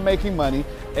know about making money,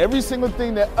 every single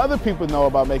thing that other people know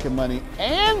about making money,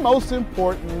 and most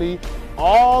importantly,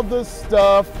 all the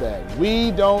stuff that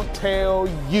we don't tell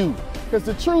you. Because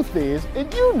the truth is,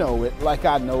 and you know it like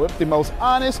I know it, the most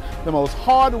honest, the most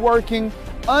hardworking,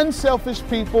 unselfish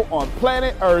people on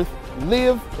planet Earth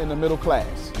live in the middle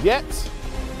class. Yet,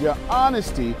 your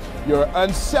honesty, your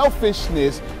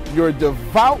unselfishness, your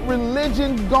devout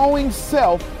religion-going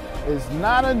self is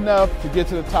not enough to get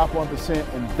to the top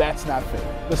 1%, and that's not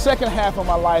fair. The second half of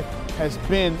my life has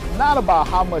been not about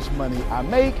how much money I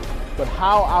make, but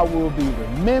how I will be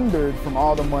remembered from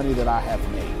all the money that I have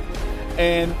made.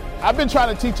 And I've been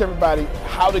trying to teach everybody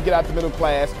how to get out the middle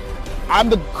class. I'm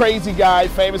the crazy guy,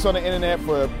 famous on the internet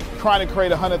for trying to create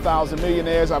 100,000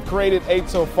 millionaires. I've created 8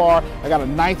 so far. I got a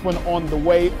 9th one on the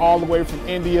way, all the way from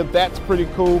India. That's pretty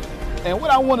cool. And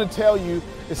what I want to tell you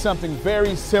is something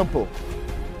very simple.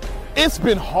 It's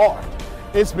been hard.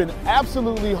 It's been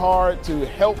absolutely hard to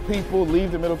help people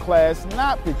leave the middle class,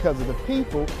 not because of the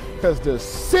people, because the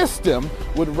system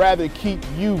would rather keep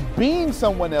you being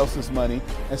someone else's money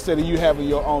instead of you having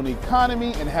your own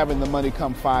economy and having the money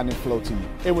come find and flow to you.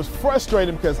 It was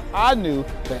frustrating because I knew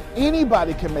that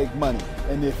anybody can make money.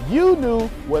 And if you knew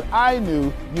what I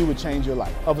knew, you would change your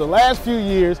life. Over the last few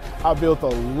years, I've built a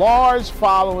large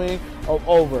following of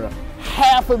over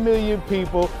 500,000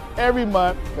 people every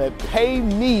month that pay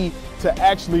me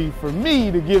for me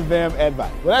to give them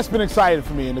advice. Well, that's been exciting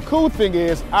for me. And the cool thing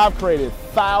is I've created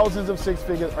thousands of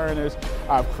six-figure earners.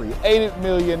 I've created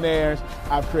millionaires.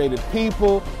 I've created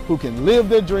people who can live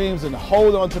their dreams and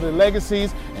hold on to their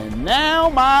legacies. And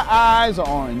now my eyes are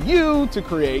on you to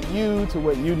create you to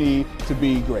what you need to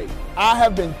be great. I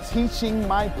have been teaching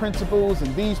my principles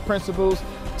and these principles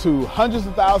to hundreds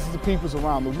of thousands of people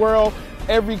around the world,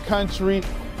 every country,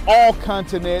 all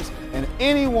continents, and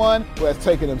anyone who has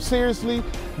taken them seriously,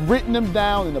 written them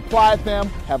down, and applied them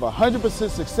have a 100%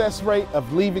 success rate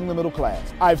of leaving the middle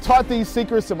class. I've taught these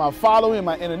secrets to my following and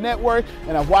my inner network,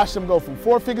 and I've watched them go from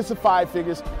 4 figures to 5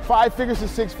 figures, 5 figures to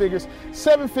 6 figures,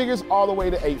 7 figures, all the way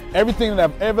to 8. Everything that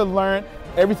I've ever learned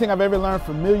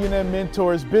from millionaire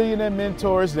mentors, billionaire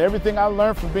mentors, and everything I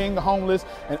learned from being homeless,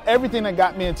 and everything that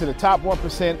got me into the top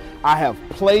 1%, I have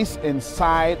placed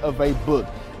inside of a book.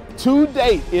 To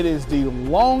date, it is the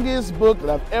longest book that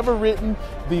I've ever written,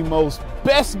 the most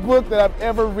best book that I've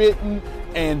ever written,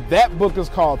 and that book is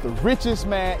called The Richest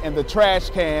Man in the Trash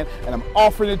Can, and I'm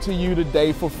offering it to you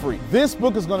today for free. This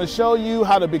book is going to show you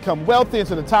how to become wealthy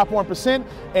into the top 1%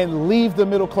 and leave the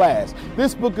middle class.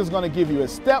 This book is going to give you a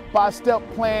step-by-step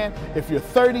plan if you're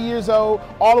 30 years old,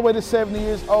 all the way to 70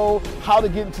 years old, how to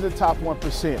get into the top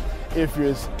 1%. If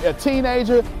you're a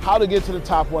teenager, how to get to the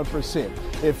top 1%.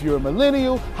 If you're a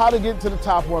millennial, how to get to the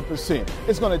top 1%.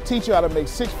 It's going to teach you how to make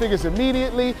 6 figures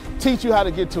immediately, teach you how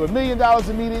to get to $1 million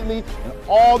immediately, and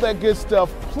all that good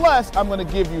stuff. Plus, I'm going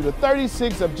to give you the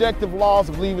 36 objective laws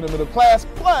of leaving the middle class.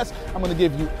 Plus, I'm going to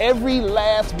give you every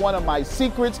last one of my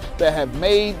secrets that have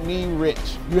made me rich.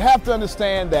 You have to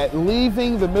understand that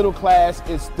leaving the middle class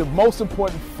is the most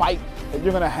important fight that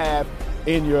you're going to have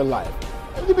in your life.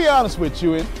 And to be honest with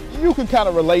you, and you can kind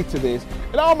of relate to this,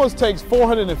 it almost takes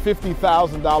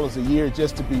 $450,000 a year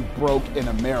just to be broke in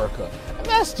America. And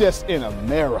that's just in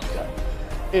America.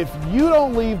 If you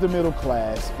don't leave the middle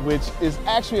class, which is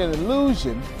actually an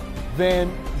illusion,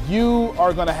 then you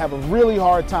are going to have a really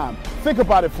hard time. Think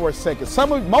about it for a second.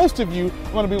 Most of you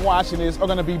are going to be watching this are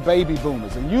going to be baby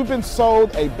boomers, and you've been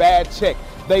sold a bad check.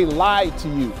 They lied to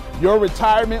you. Your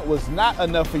retirement was not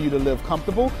enough for you to live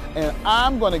comfortable, and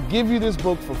I'm going to give you this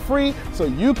book for free so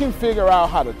you can figure out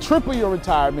how to triple your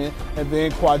retirement and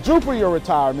then quadruple your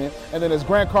retirement, and then as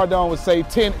Grant Cardone would say,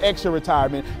 10x your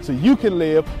retirement so you can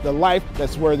live the life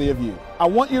that's worthy of you. I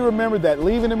want you to remember that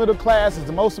leaving the middle class is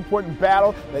the most important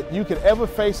battle that you could ever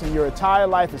face in your entire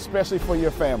life, especially for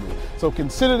your family. So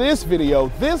consider this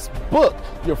video, this book,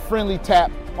 your friendly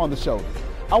tap on the shoulder.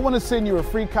 I want to send you a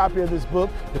free copy of this book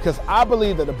because I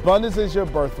believe that abundance is your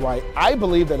birthright. I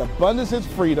believe that abundance is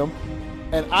freedom,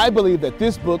 and I believe that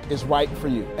this book is right for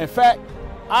you. In fact,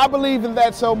 I believe in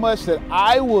that so much that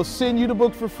I will send you the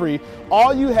book for free.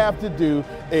 All you have to do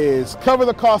is cover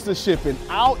the cost of shipping.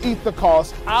 I'll eat the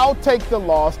cost. I'll take the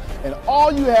loss. And all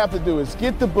you have to do is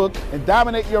get the book and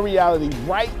dominate your reality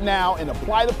right now and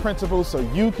apply the principles so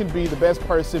you can be the best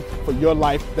person for your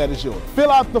life that is yours. Fill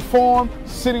out the form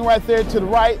sitting right there to the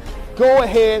right. Go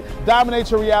ahead, dominate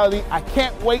your reality. I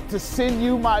can't wait to send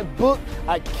you my book.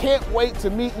 I can't wait to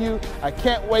meet you. I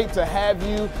can't wait to have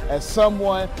you as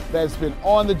someone that's been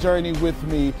on the journey with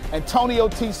me. Antonio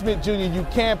T. Smith Jr., you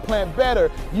can plan better.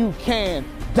 You can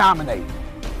dominate.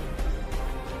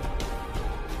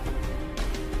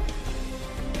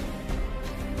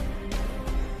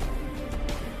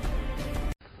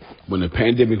 When the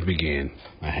pandemic began,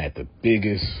 I had the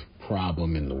biggest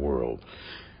problem in the world.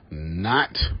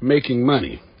 Not making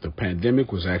money. The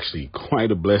pandemic was actually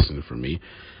quite a blessing for me,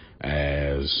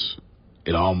 as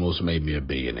it almost made me a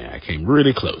billionaire. I came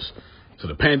really close. So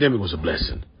the pandemic was a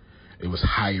blessing. It was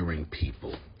hiring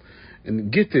people.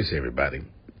 And get this, everybody.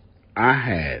 I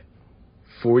had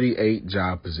 48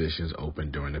 job positions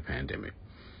open during the pandemic.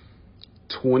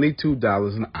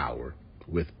 $22 an hour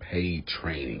with paid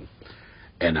training.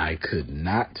 And I could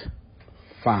not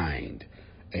find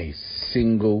a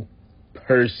single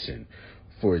person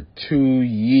for 2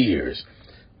 years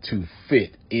to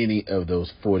fit any of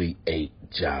those 48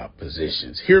 job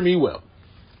positions. Hear me well.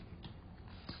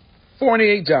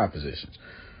 48 job positions,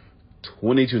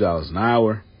 $22 an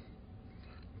hour,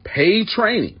 paid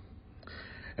training,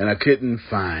 and I couldn't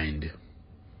find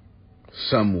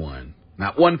someone,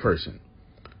 not one person,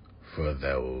 for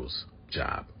those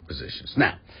job positions.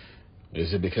 Now,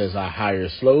 is it because I hire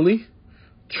slowly?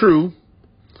 True,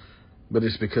 but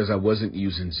it's because I wasn't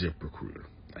using ZipRecruiter,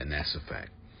 and that's a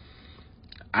fact.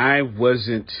 I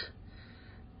wasn't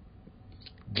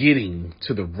getting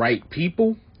to the right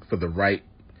people for the right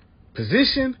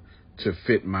position to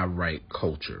fit my right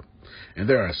culture. And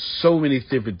there are so many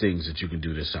different things that you can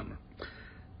do this summer.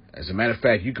 As a matter of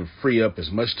fact, you can free up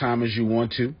as much time as you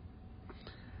want to.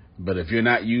 But if you're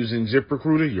not using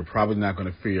ZipRecruiter, you're probably not going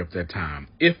to free up that time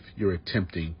if you're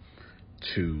attempting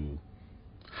to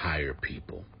hire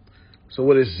people. So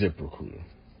what is ZipRecruiter?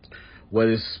 What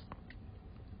is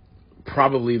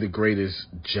probably the greatest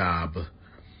job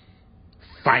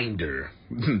finder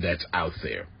that's out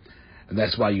there. And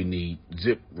that's why you need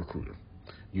ZipRecruiter.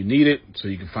 You need it so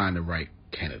you can find the right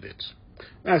candidates.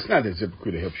 Now, it's not that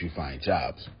ZipRecruiter helps you find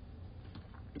jobs.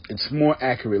 It's more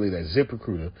accurately that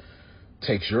ZipRecruiter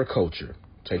takes your culture,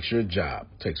 takes your job,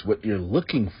 takes what you're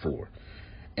looking for,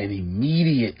 and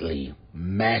immediately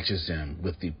matches them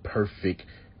with the perfect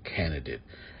candidate.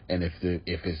 And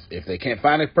if they can't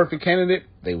find a perfect candidate,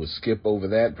 they will skip over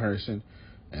that person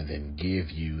and then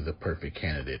give you the perfect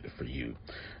candidate for you.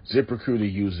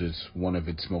 ZipRecruiter uses one of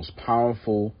its most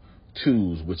powerful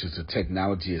tools, which is the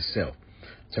technology itself,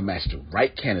 to match the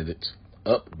right candidates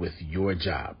up with your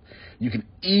job. You can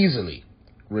easily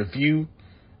review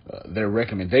their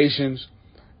recommendations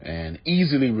and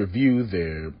easily review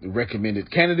their recommended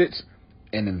candidates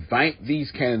and invite these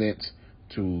candidates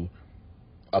to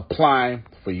apply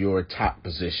for your top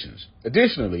positions.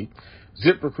 Additionally,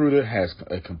 ZipRecruiter has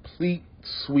a complete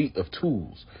suite of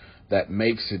tools that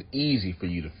makes it easy for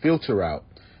you to filter out,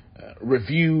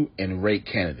 review, and rate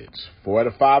candidates. 4 out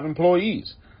of 5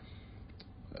 employees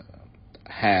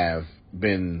have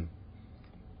been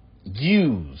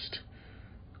used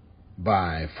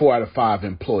by 4 out of 5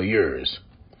 employers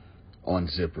on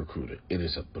ZipRecruiter. It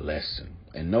is a blessing.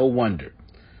 And no wonder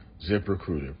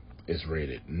ZipRecruiter is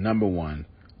rated #1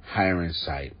 hiring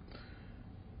site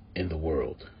in the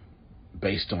world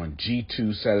based on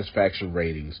G2 satisfaction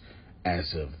ratings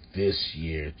as of this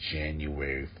year,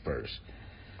 January 1st.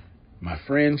 My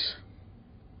friends,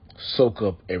 soak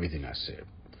up everything I said.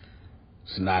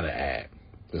 It's not an ad.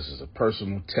 This is a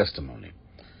personal testimony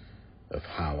of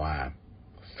how I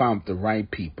found the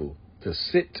right people to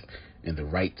sit in the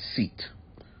right seat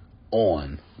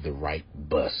on the right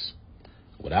bus.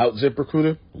 Without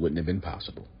ZipRecruiter, it wouldn't have been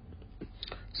possible.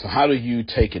 So how do you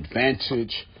take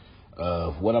advantage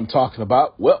of what I'm talking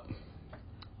about? Well,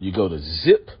 you go to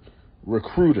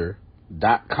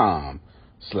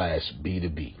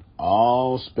ZipRecruiter.com/B2B.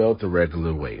 All spelled the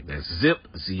regular way. That's Zip,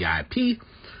 Z-I-P,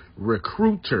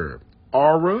 Recruiter,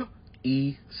 Aura,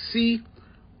 E-C,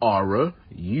 Aura,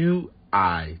 U-I-T-E-R.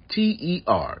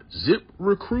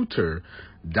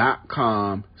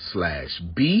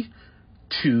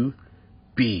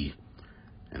 ZipRecruiter.com/B2B.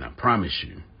 And I promise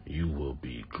you, you will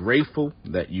be grateful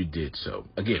that you did so.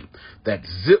 Again, that's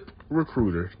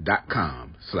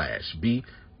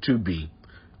ZipRecruiter.com/B2B.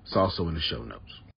 It's also in the show notes.